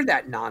 You'll hear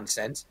that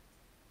nonsense.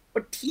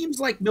 But teams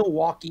like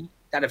Milwaukee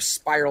that have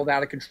spiraled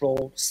out of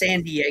control,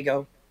 San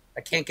Diego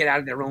that can't get out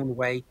of their own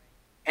way,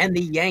 and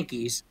the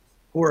Yankees,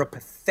 who are a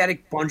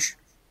pathetic bunch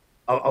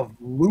of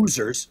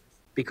losers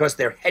because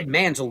their head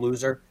man's a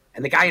loser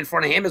and the guy in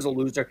front of him is a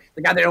loser,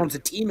 the guy that owns the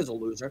team is a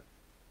loser.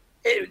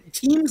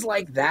 Teams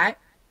like that,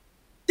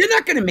 they're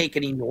not going to make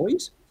any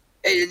noise.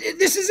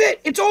 This is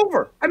it. It's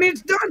over. I mean,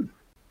 it's done.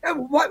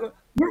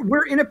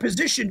 We're in a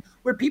position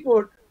where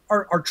people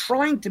are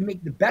trying to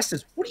make the best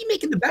of. What are you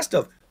making the best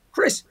of?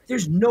 Chris,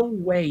 there's no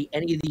way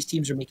any of these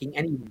teams are making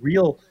any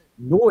real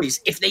noise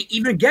if they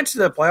even get to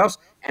the playoffs,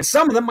 and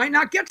some of them might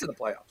not get to the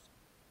playoffs.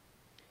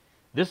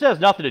 This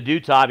has nothing to do,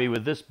 Tommy,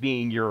 with this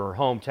being your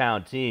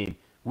hometown team.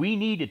 We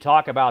need to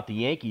talk about the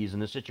Yankees in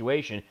this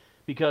situation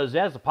because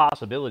that's a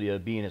possibility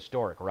of being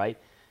historic, right?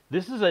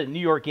 This is a New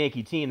York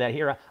Yankee team that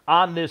here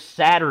on this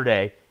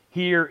Saturday,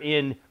 here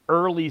in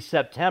early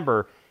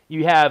September,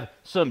 you have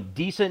some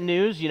decent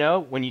news,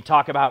 when you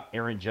talk about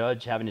Aaron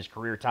Judge having his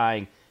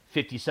career-tying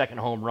 52nd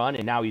home run,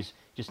 and now he's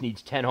just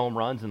needs 10 home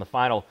runs in the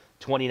final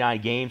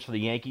 29 games for the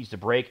Yankees to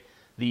break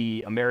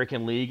the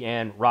American League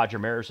and Roger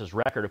Maris's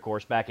record, of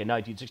course, back in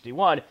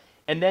 1961.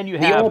 And then you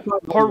have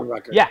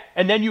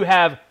and then you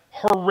have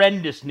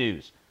horrendous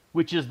news,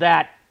 which is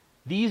that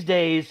these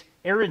days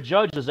Aaron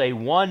Judge is a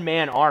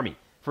one-man army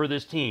for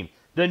this team.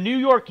 The New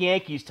York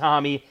Yankees,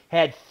 Tommy,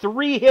 had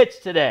 3 hits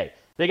today.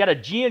 They got a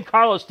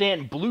Giancarlo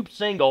Stanton bloop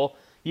single.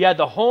 You had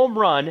the home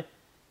run,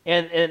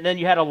 and then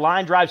you had a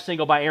line drive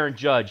single by Aaron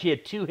Judge. He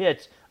had 2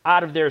 hits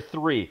out of their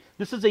 3.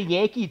 This is a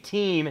Yankee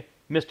team,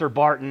 Mr.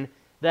 Barton,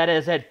 that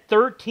has had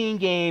 13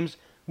 games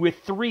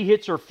with 3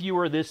 hits or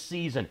fewer this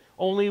season.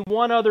 Only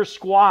one other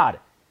squad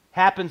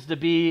happens to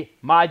be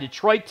my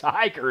Detroit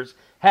Tigers,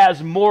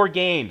 has more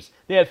games.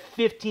 They have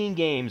 15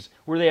 games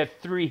where they have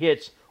 3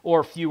 hits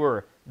or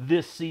fewer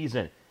this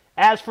season.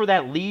 As for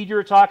that lead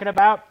you're talking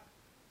about,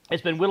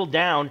 it's been whittled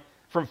down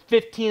from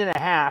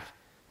 15.5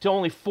 to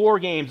only 4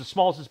 games, the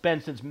smallest it's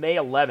been since May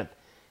 11th.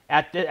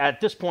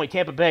 At this point,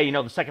 Tampa Bay,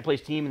 the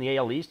second-place team in the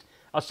AL East,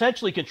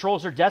 essentially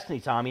controls their destiny,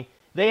 Tommy.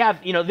 They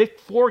have, they have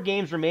 4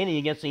 games remaining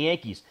against the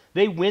Yankees.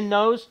 They win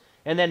those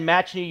and then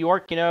match New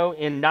York,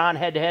 in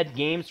non-head-to-head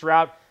games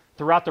throughout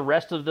the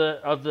rest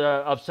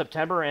of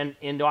September and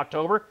into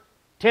October.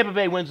 Tampa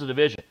Bay wins the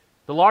division.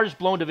 The largest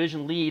blown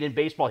division lead in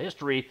baseball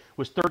history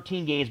was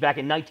 13 games back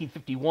in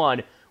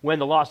 1951 when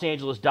the Los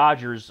Angeles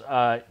Dodgers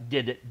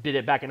did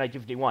it back in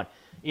 1951.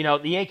 The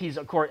Yankees,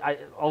 of course,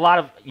 a lot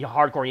of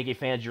hardcore Yankee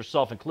fans,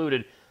 yourself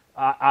included,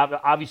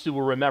 obviously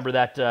will remember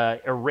that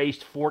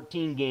erased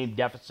 14-game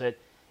deficit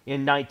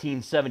in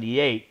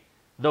 1978,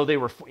 though they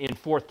were in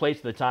 4th place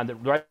at the time.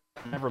 That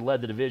never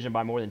led the division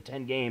by more than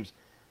 10 games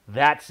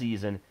that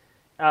season.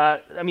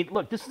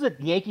 Look, this is a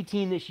Yankee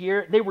team this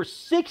year. They were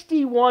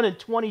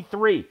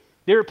 61-23.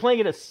 They were playing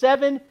at a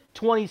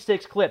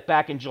 7.26 clip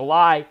back in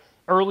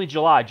early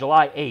July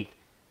 8th.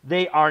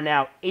 They are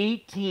now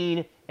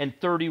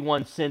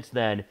 18-31 since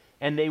then,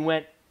 and they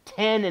went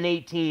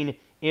 10-18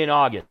 in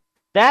August.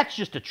 That's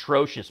just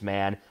atrocious,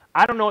 man.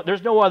 I don't know.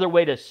 There's no other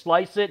way to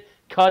slice it,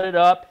 cut it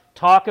up,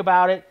 talk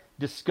about it,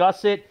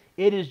 discuss it.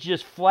 It is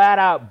just flat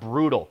out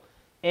brutal.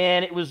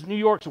 And it was New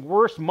York's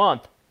worst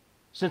month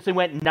since they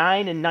went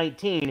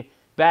 9-19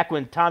 back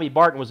when Tommy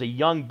Barton was a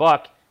young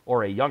buck,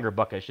 or a younger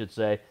buck, I should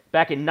say.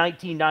 Back in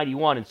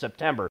 1991 in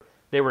September,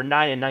 they were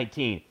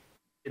 9-19.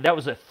 That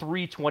was a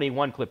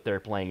 3.21 clip they're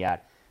playing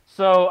at.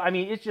 So,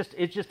 it's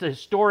just a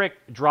historic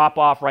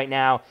drop-off right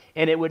now,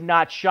 and it would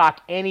not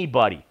shock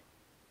anybody.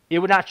 It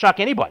would not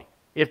shock anybody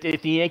if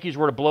the Yankees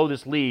were to blow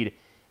this lead,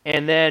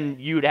 and then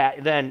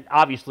then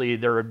obviously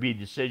there would be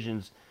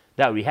decisions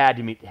that had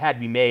to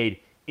be made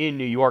in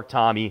New York,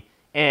 Tommy,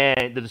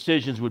 and the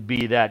decisions would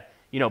be that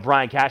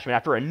Brian Cashman,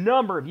 after a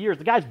number of years,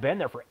 the guy's been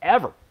there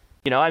forever.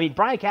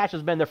 Brian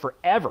Cashman's been there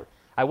forever.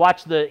 I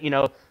watched the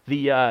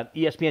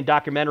ESPN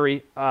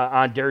documentary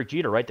on Derek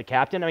Jeter, right, the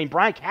captain.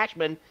 Brian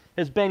Cashman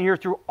has been here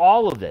through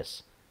all of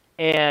this,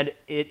 and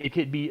it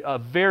could be a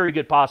very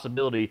good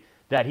possibility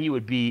that he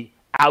would be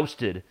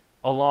ousted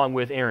along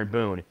with Aaron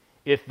Boone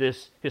if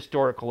this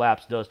historic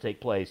collapse does take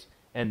place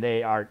and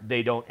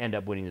they don't end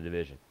up winning the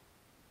division.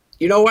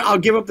 You know what? I'll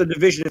give up the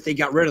division if they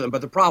got rid of them,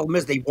 but the problem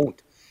is they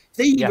won't. If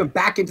they even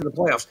back into the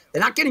playoffs,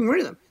 they're not getting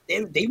rid of them.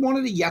 They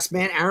wanted a yes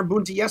man. Aaron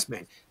Boone's a yes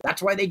man.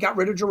 That's why they got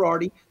rid of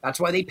Girardi. That's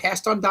why they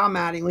passed on Don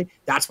Mattingly.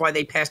 That's why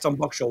they passed on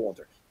Buck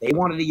Showalter. They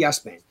wanted a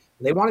yes man.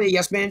 They wanted a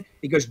yes man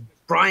because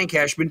Brian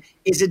Cashman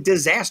is a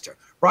disaster.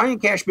 Brian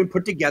Cashman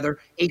put together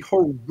a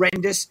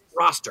horrendous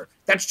roster.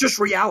 That's just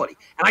reality.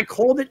 And I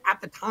called it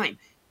at the time.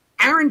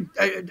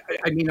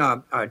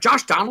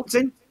 Josh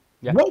Donaldson,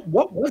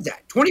 what was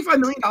that? $25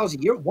 million a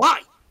year?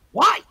 Why?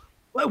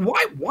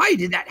 Why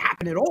did that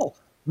happen at all?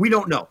 We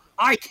don't know.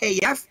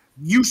 IKF,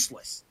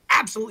 useless.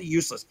 Absolutely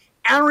useless.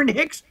 Aaron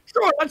Hicks,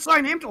 sure, let's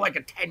sign him to like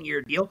a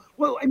 10-year deal.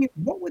 Well,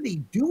 what were they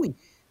doing?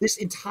 This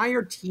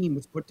entire team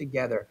was put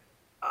together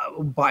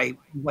by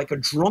like a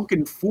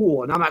drunken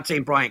fool. And I'm not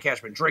saying Brian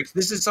Cashman drinks.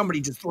 This is somebody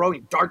just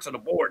throwing darts on the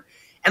board.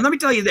 And let me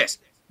tell you this.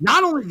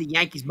 Not only the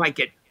Yankees might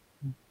get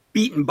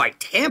beaten by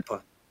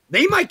Tampa,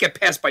 they might get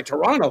passed by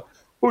Toronto,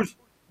 who's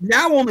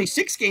now only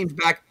 6 games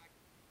back.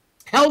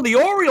 Hell, the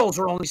Orioles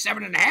are only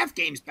 7.5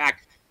 games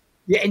back.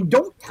 Yeah, and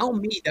don't tell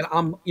me that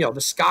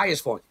the sky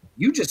is falling.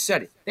 You just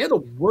said it. They're the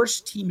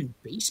worst team in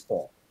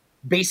baseball,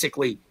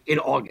 basically, in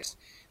August.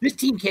 This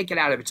team can't get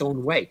out of its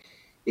own way.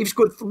 They've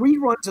scored 3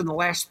 runs in the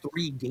last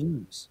 3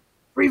 games.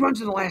 3 runs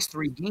in the last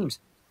 3 games.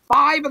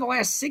 5 of the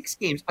last 6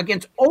 games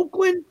against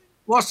Oakland,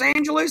 Los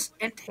Angeles,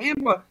 and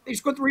Tampa. They've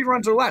scored 3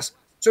 runs or less.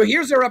 So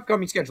here's their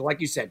upcoming schedule.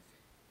 Like you said,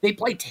 they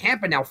play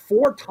Tampa now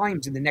 4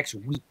 times in the next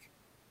week.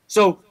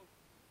 So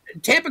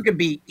Tampa could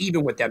be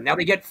even with them. Now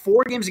they get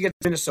 4 games against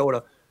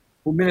Minnesota.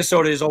 Well,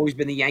 Minnesota has always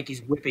been the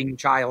Yankees' whipping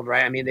child,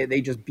 right?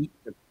 They just beat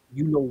the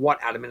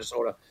you-know-what out of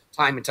Minnesota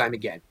time and time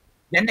again.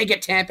 Then they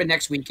get Tampa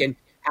next weekend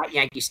at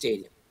Yankee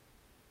Stadium.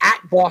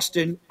 At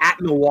Boston, at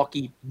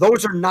Milwaukee.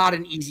 Those are not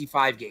an easy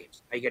 5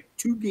 games. Now you get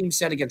 2 games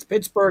set against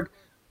Pittsburgh,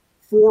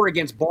 4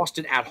 against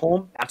Boston at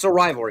home. That's a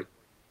rivalry.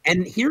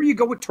 And here you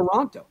go with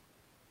Toronto.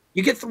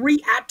 You get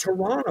 3 at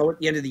Toronto at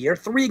the end of the year,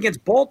 3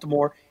 against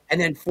Baltimore, and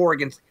then 4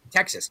 against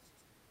Texas.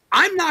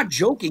 I'm not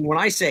joking when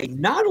I say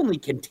not only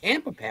can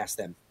Tampa pass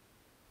them,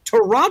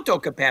 Toronto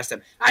could pass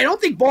them. I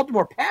don't think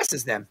Baltimore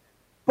passes them,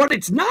 but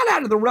it's not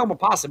out of the realm of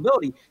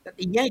possibility that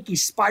the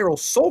Yankees spiral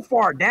so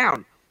far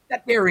down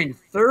that they're in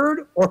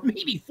 3rd or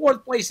maybe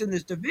 4th place in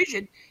this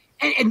division.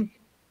 And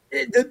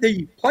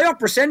the playoff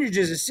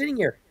percentages is sitting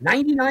here,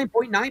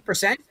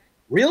 99.9%.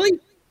 Really?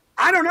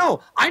 I don't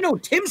know. I know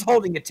Tim's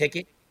holding a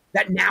ticket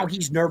that now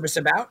he's nervous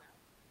about.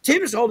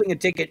 Tim's holding a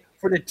ticket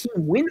for the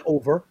team win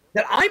over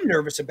that I'm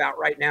nervous about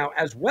right now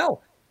as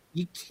well.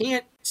 You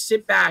can't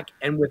sit back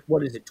and with,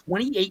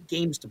 28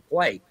 games to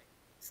play,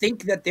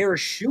 think that they're a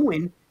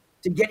shoo-in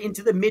to get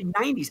into the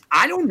mid-90s.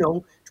 I don't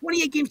know.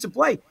 28 games to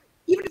play.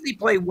 Even if they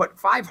play,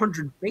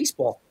 500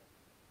 baseball,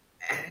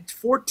 it's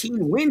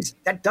 14 wins.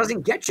 That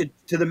doesn't get you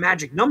to the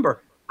magic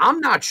number. I'm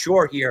not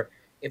sure here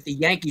if the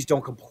Yankees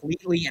don't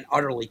completely and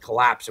utterly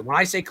collapse. And when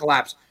I say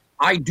collapse,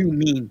 I do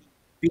mean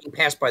being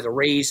passed by the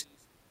Rays,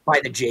 by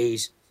the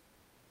Jays,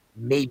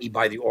 maybe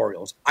by the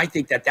Orioles. I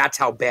think that's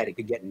how bad it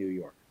could get in New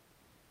York.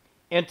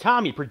 And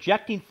Tommy,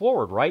 projecting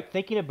forward, right?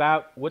 Thinking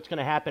about what's going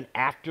to happen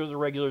after the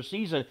regular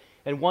season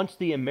and once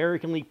the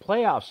American League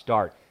playoffs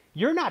start.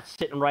 You're not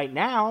sitting right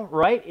now,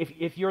 right?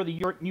 If you're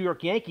the New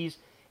York Yankees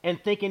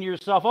and thinking to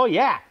yourself, oh,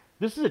 yeah,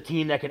 this is a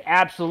team that could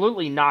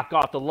absolutely knock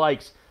off the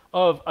likes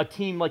of a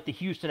team like the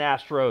Houston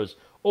Astros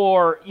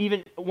or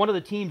even one of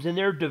the teams in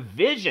their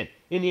division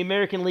in the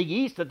American League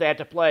East that they have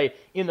to play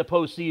in the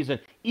postseason.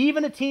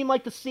 Even a team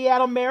like the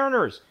Seattle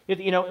Mariners,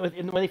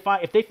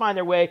 if they find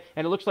their way,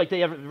 and it looks like they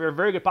have a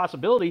very good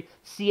possibility,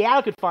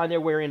 Seattle could find their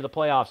way into the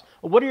playoffs.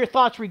 What are your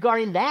thoughts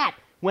regarding that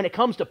when it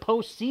comes to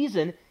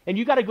postseason? And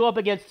you got to go up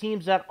against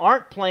teams that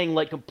aren't playing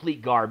like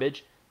complete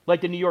garbage, like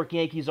the New York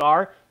Yankees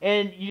are,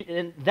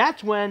 and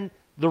that's when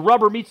the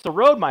rubber meets the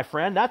road, my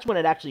friend. That's when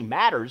it actually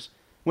matters.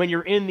 When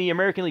you're in the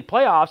American League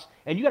playoffs,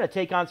 and you got to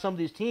take on some of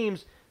these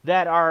teams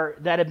that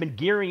have been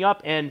gearing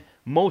up and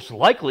most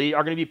likely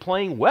are going to be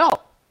playing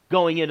well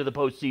going into the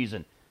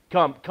postseason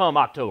come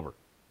October.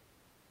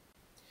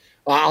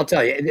 I'll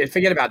tell you,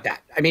 forget about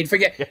that. I mean,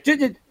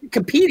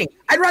 competing.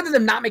 I'd rather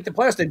them not make the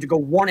playoffs than to go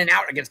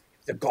 1-out against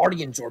the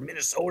Guardians or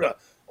Minnesota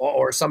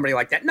or somebody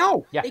like that.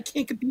 No, They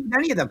can't compete with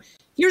any of them.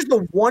 Here's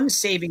the one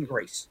saving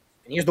grace,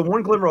 and here's the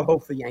one glimmer of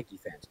hope for Yankee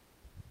fans.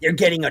 They're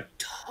getting a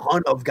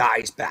ton of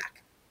guys back.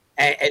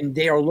 And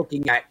they are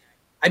looking at,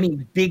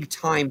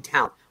 big-time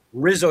talent.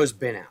 Rizzo's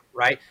been out,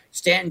 right?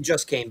 Stanton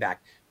just came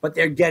back. But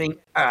they're getting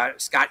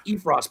Scott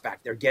Efros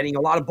back. They're getting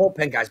a lot of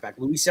bullpen guys back.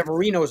 Luis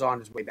Severino's on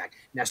his way back.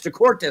 Nestor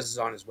Cortez is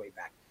on his way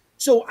back.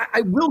 So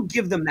I will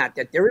give them that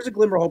there is a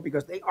glimmer of hope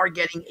because they are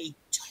getting a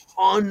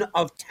ton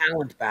of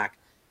talent back.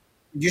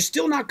 You're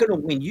still not going to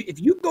win. If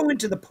you go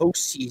into the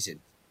postseason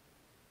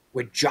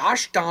with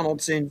Josh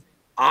Donaldson,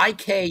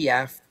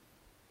 IKF,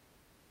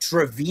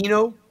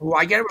 Trevino, who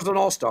I get was an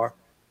all-star,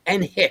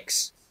 and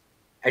Hicks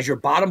as your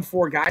bottom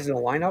four guys in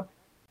the lineup,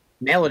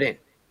 mail it in.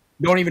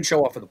 Don't even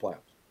show up for the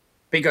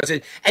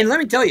playoffs. And let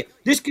me tell you,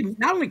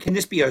 not only can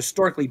this be a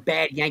historically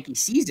bad Yankee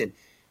season,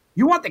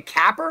 you want the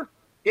capper?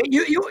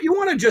 You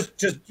want to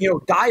just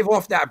dive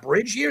off that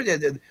bridge here?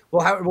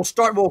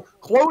 We'll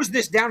close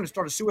this down and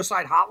start a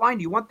suicide hotline.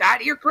 Do you want that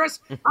here, Chris?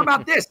 How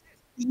about this?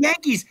 The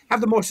Yankees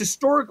have the most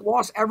historic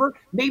loss ever.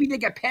 Maybe they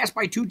get passed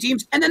by two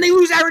teams, and then they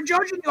lose Aaron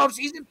Judge in the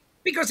offseason.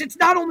 Because it's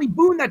not only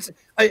Boone that's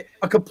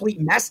a complete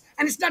mess,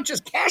 and it's not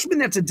just Cashman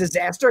that's a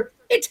disaster.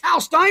 It's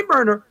Hal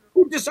Steinbrenner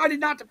who decided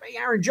not to pay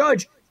Aaron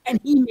Judge, and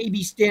he may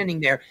be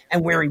standing there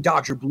and wearing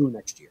Dodger blue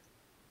next year.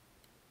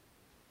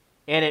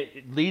 And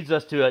it leads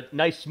us to a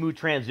nice, smooth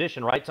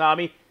transition, right,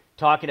 Tommy?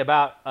 Talking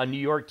about a New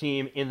York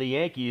team in the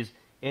Yankees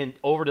and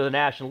over to the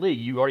National League.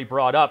 You already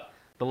brought up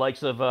the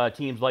likes of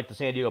teams like the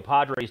San Diego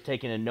Padres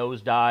taking a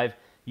nosedive,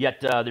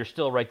 yet they're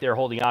still right there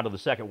holding on to the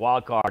second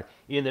wild card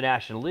in the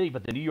National League.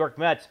 But the New York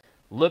Mets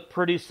look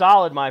pretty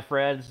solid, my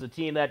friends. The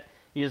team that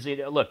is,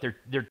 look,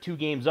 they're 2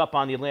 games up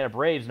on the Atlanta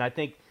Braves, and I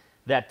think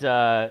that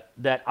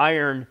that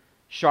iron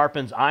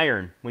sharpens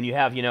iron. When you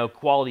have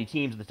quality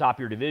teams at the top of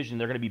your division,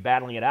 they're going to be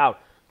battling it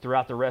out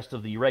throughout the rest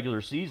of the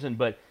regular season.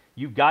 But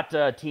you've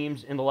got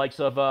teams in the likes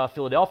of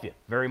Philadelphia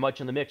very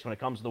much in the mix when it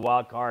comes to the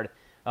wild card,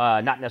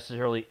 not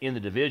necessarily in the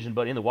division,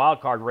 but in the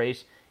wild card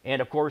race.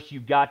 And of course,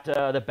 you've got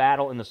the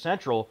battle in the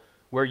Central,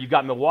 where you've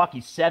got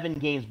Milwaukee 7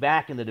 games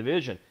back in the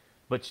division,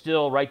 but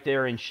still right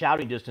there in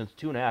shouting distance,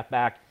 2.5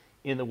 back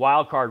in the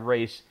wild card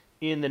race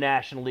in the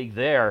National League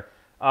there.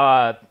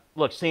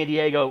 Look, San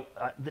Diego,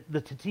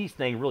 the Tatis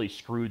thing really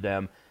screwed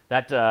them.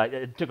 That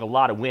it took a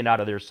lot of wind out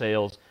of their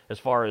sails as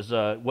far as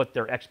what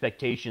their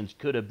expectations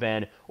could have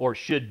been or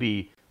should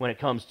be when it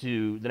comes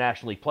to the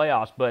National League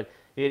playoffs. But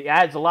it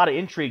adds a lot of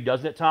intrigue,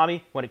 doesn't it,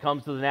 Tommy, when it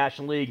comes to the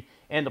National League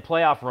and the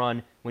playoff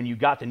run when you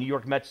got the New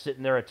York Mets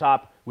sitting there at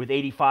top with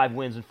 85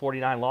 wins and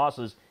 49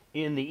 losses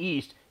in the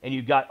East, and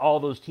you've got all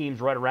those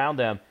teams right around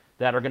them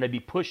that are going to be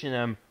pushing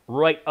them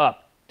right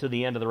up to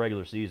the end of the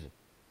regular season.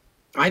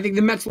 I think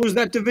the Mets lose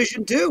that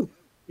division too.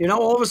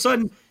 All of a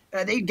sudden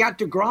they got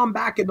DeGrom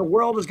back and the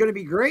world is going to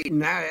be great.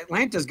 And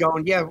Atlanta's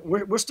going, yeah,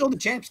 we're still the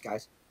champs,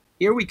 guys.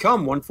 Here we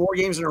come. Won 4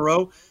 games in a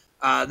row.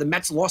 The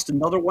Mets lost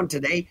another one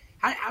today.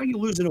 How are you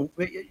losing?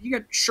 You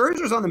got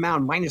Scherzer's on the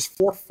mound, minus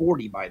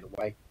 440, by the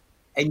way.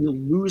 And you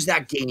lose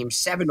that game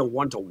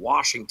 7-1 to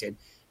Washington.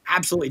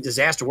 Absolutely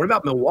disaster. What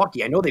about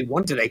Milwaukee? I know they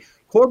won today.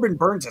 Corbin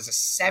Burns has a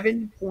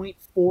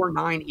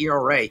 7.49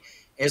 ERA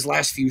his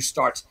last few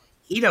starts.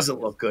 He doesn't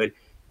look good.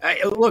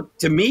 Look,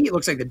 to me, it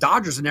looks like the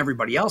Dodgers and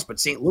everybody else, but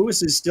St.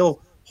 Louis is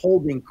still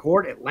holding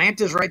court.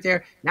 Atlanta's right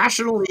there.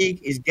 National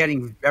League is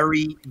getting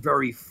very,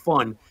 very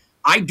fun.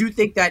 I do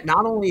think that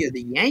not only are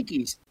the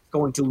Yankees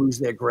going to lose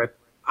their grip,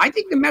 I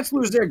think the Mets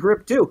lose their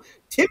grip too.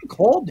 Tim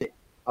called it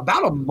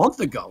about a month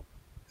ago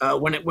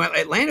when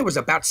Atlanta was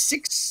about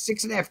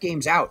 6.5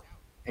 games out.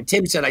 And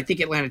Tim said, I think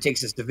Atlanta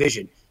takes this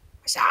division.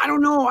 I said, I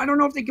don't know. I don't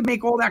know if they can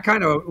make all that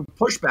kind of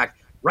pushback.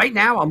 Right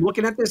now, I'm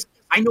looking at this.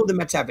 I know the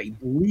Mets have a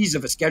breeze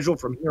of a schedule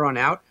from here on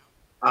out.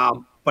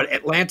 But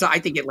Atlanta, I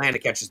think Atlanta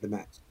catches the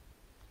Mets.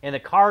 And the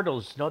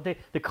Cardinals, don't they?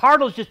 The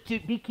Cardinals just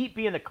keep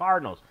being the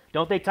Cardinals,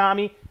 don't they,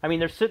 Tommy? I mean,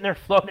 they're sitting there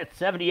floating at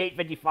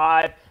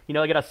 78-55. You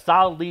know, they got a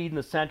solid lead in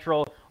the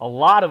Central. A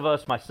lot of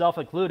us, myself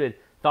included,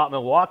 thought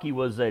Milwaukee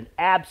was an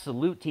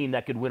absolute team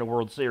that could win a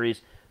World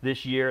Series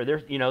this year.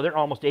 They're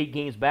almost 8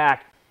 games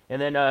back.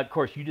 And then, of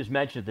course, you just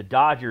mentioned the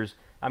Dodgers.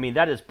 I mean,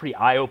 that is pretty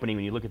eye-opening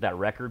when you look at that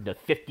record, the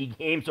 50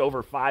 games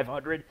over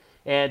 500.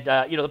 And,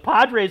 the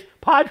Padres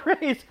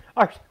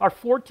are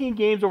 14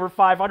 games over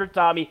 500,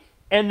 Tommy,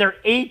 and they're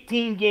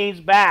 18 games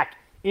back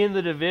in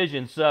the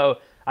division. So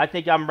I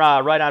think I'm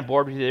right on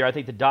board with you there. I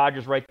think the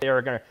Dodgers right there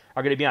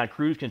are gonna be on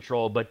cruise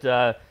control. But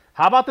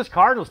how about this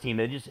Cardinals team?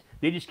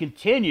 They just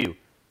continue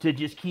to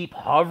just keep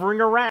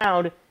hovering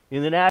around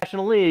in the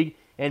National League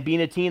and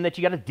being a team that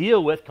you got to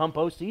deal with come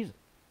postseason.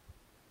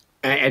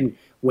 And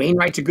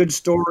Wainwright's a good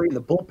story.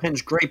 The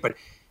bullpen's great, but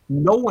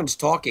no one's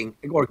talking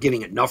or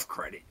giving enough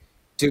credit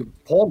to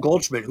Paul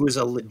Goldschmidt, who is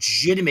a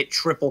legitimate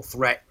triple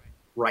threat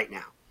right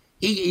now.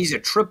 He's a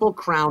triple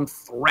crown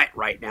threat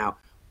right now.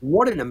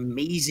 What an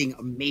amazing,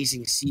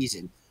 amazing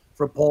season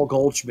for Paul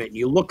Goldschmidt. And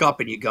you look up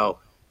and you go,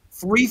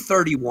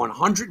 331,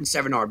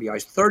 107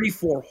 RBIs,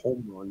 34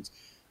 home runs,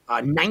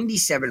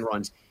 97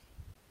 runs.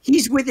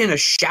 He's within a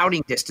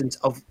shouting distance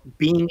of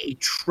being a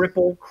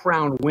triple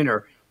crown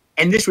winner.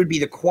 And this would be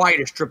the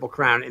quietest triple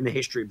crown in the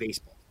history of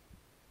baseball.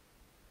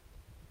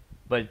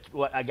 But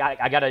I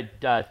got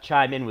to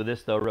chime in with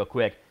this, though, real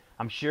quick.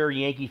 I'm sure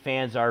Yankee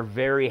fans are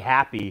very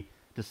happy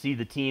to see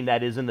the team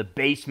that is in the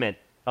basement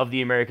of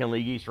the American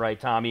League East, right,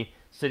 Tommy?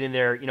 Sitting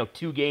there,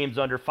 2 games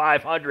under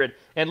 500.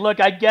 And look,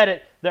 I get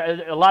it.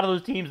 A lot of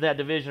those teams in that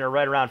division are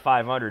right around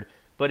 500.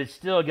 But it's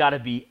still got to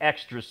be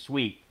extra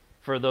sweet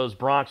for those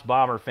Bronx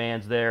Bomber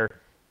fans there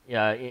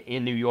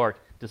in New York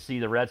to see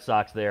the Red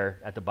Sox there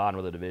at the bottom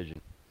of the division.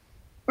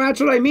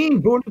 That's what I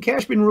mean. Boone and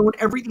Cashman ruined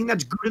everything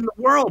that's good in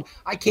the world.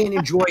 I can't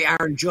enjoy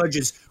Aaron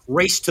Judge's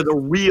race to the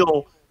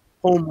real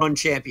home run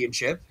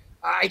championship.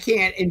 I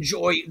can't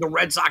enjoy the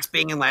Red Sox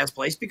being in last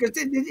place because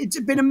it's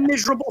been a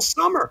miserable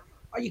summer.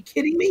 Are you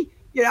kidding me?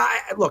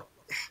 Look,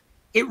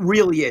 it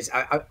really is.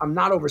 I'm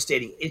not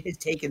overstating. It has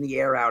taken the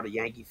air out of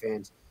Yankee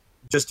fans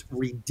just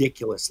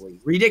ridiculously.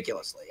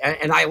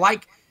 And I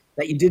like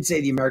that you did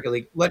say the American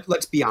League.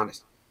 Let's be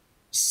honest.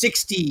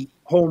 60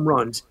 home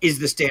runs is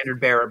the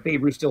standard bearer.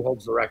 Babe Ruth still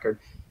holds the record.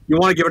 You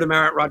want to give it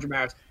to Roger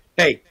Maris?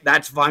 Hey,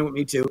 that's fine with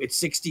me too. It's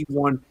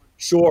 61.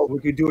 Sure, we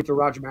could do it to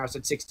Roger Maris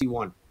at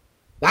 61.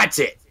 That's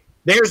it.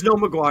 There's no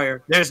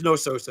McGuire. There's no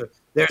Sosa.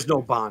 There's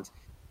no Bonds.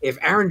 If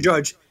Aaron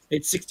Judge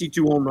hit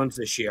 62 home runs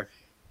this year,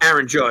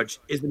 Aaron Judge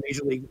is the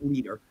major league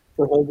leader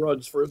for home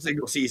runs for a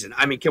single season.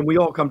 I mean, can we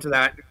all come to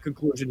that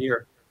conclusion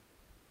here?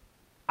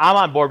 I'm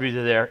on board with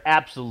you there.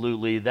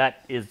 Absolutely.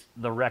 That is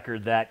the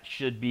record that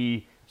should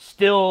be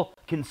still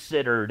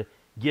considered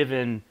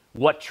given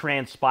what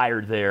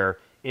transpired there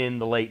in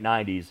the late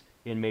 90s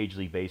in Major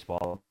League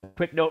Baseball.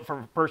 Quick note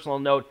from a personal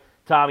note,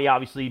 Tommy,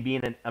 obviously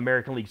being an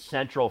American League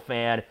Central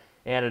fan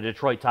and a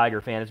Detroit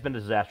Tiger fan, it's been a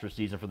disastrous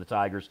season for the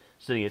Tigers,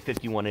 sitting at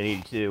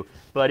 51-82.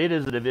 But it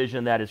is a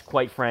division that is,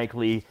 quite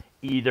frankly,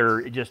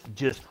 either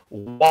just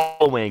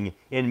wallowing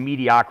in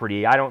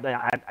mediocrity.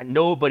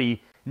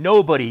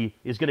 Nobody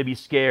is going to be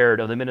scared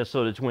of the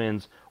Minnesota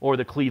Twins or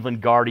the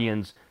Cleveland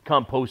Guardians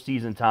come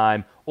postseason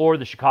time or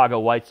the Chicago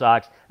White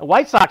Sox. And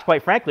White Sox,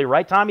 quite frankly,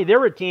 right, Tommy, they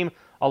were a team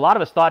a lot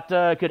of us thought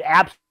could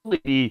absolutely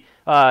be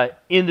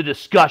in the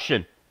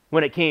discussion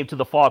when it came to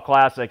the Fall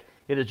Classic.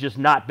 It has just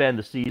not been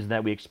the season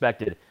that we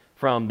expected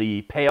from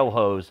the Pale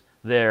Hose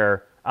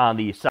there on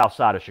the south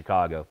side of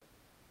Chicago.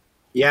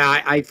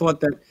 Yeah, I thought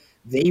that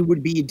they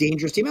would be a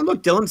dangerous team. And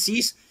look, Dylan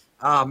Cease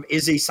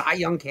is a Cy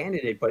Young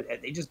candidate, but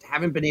they just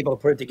haven't been able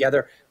to put it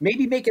together.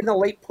 Maybe making the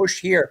late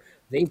push here,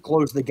 they've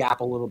closed the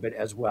gap a little bit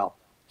as well.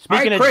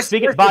 By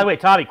the way,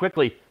 Tommy,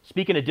 quickly,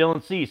 speaking of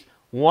Dylan Cease,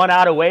 1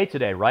 out away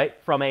today, right,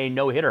 from a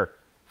no-hitter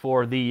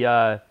for the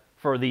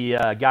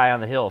guy on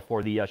the hill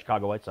for the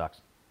Chicago White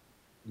Sox.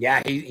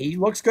 Yeah, he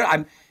looks good.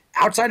 I'm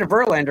outside of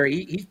Verlander.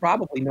 He's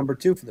probably number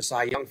 2 for the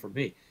Cy Young for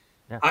me.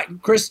 Yeah.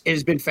 Chris, it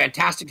has been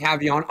fantastic to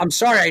have you on. I'm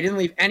sorry I didn't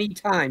leave any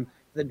time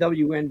for the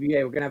WNBA.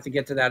 We're going to have to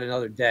get to that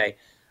another day.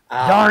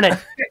 Darn it.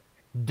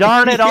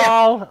 Darn it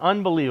all.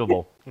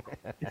 Unbelievable.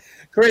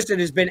 Chris, it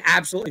has been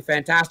absolutely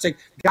fantastic.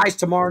 Guys,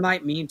 tomorrow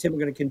night, me and Tim are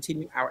going to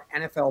continue our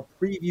NFL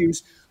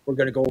previews. We're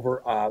going to go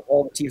over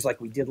all the teams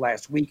like we did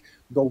last week.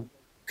 Go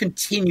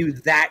continue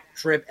that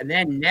trip. And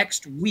then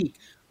next week,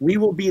 we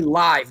will be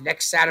live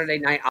next Saturday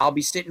night. I'll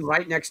be sitting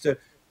right next to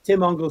Tim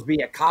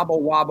Unglesby at Cabo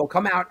Wabo.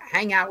 Come out,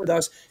 hang out with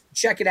us,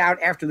 check it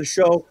out after the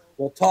show.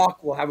 We'll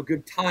talk. We'll have a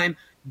good time.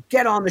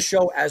 Get on the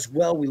show as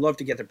well. We love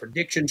to get the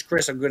predictions.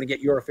 Chris, I'm going to get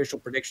your official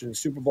prediction of the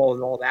Super Bowl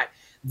and all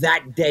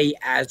that day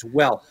as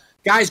well.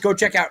 Guys, go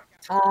check out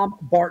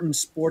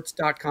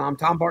TomBartonSports.com.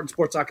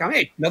 TomBartonSports.com.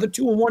 Hey, another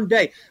 2-in-1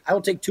 day. I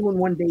will take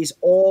 2-in-1 days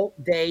all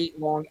day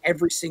long,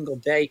 every single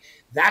day.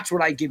 That's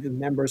what I give the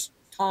members.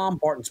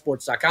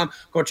 TomBartonSports.com.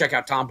 Go check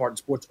out Tom Barton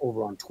Sports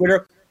over on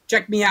Twitter.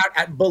 Check me out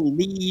at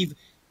Believe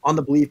on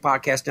the Believe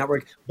Podcast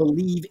Network,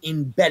 Believe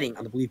in Betting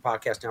on the Believe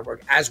Podcast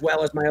Network, as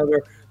well as my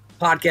other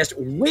podcast,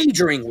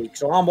 Wagering Week.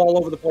 So I'm all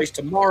over the place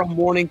tomorrow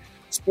morning,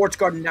 Sports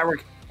Garden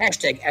Network,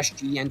 hashtag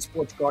SGN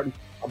Sports Garden.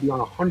 I'll be on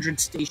 100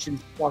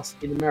 stations plus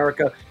in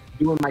America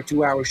doing my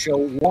 2-hour show,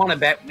 Wanna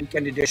Bet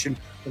Weekend Edition.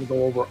 I'm going to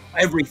go over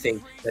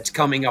everything that's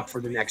coming up for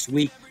the next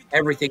week,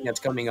 everything that's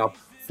coming up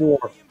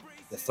for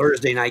the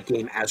Thursday night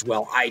game as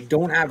well. I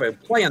don't have a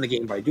play on the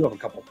game, but I do have a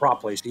couple of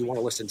prop plays, so you want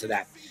to listen to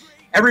that.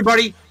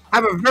 Everybody,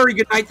 have a very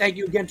good night. Thank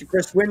you again to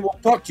Chris Wynn. We'll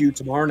talk to you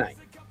tomorrow night.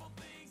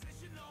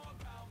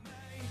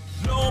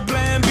 No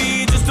plan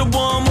B, just a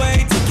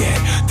one-way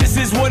ticket. This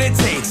is what it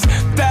takes.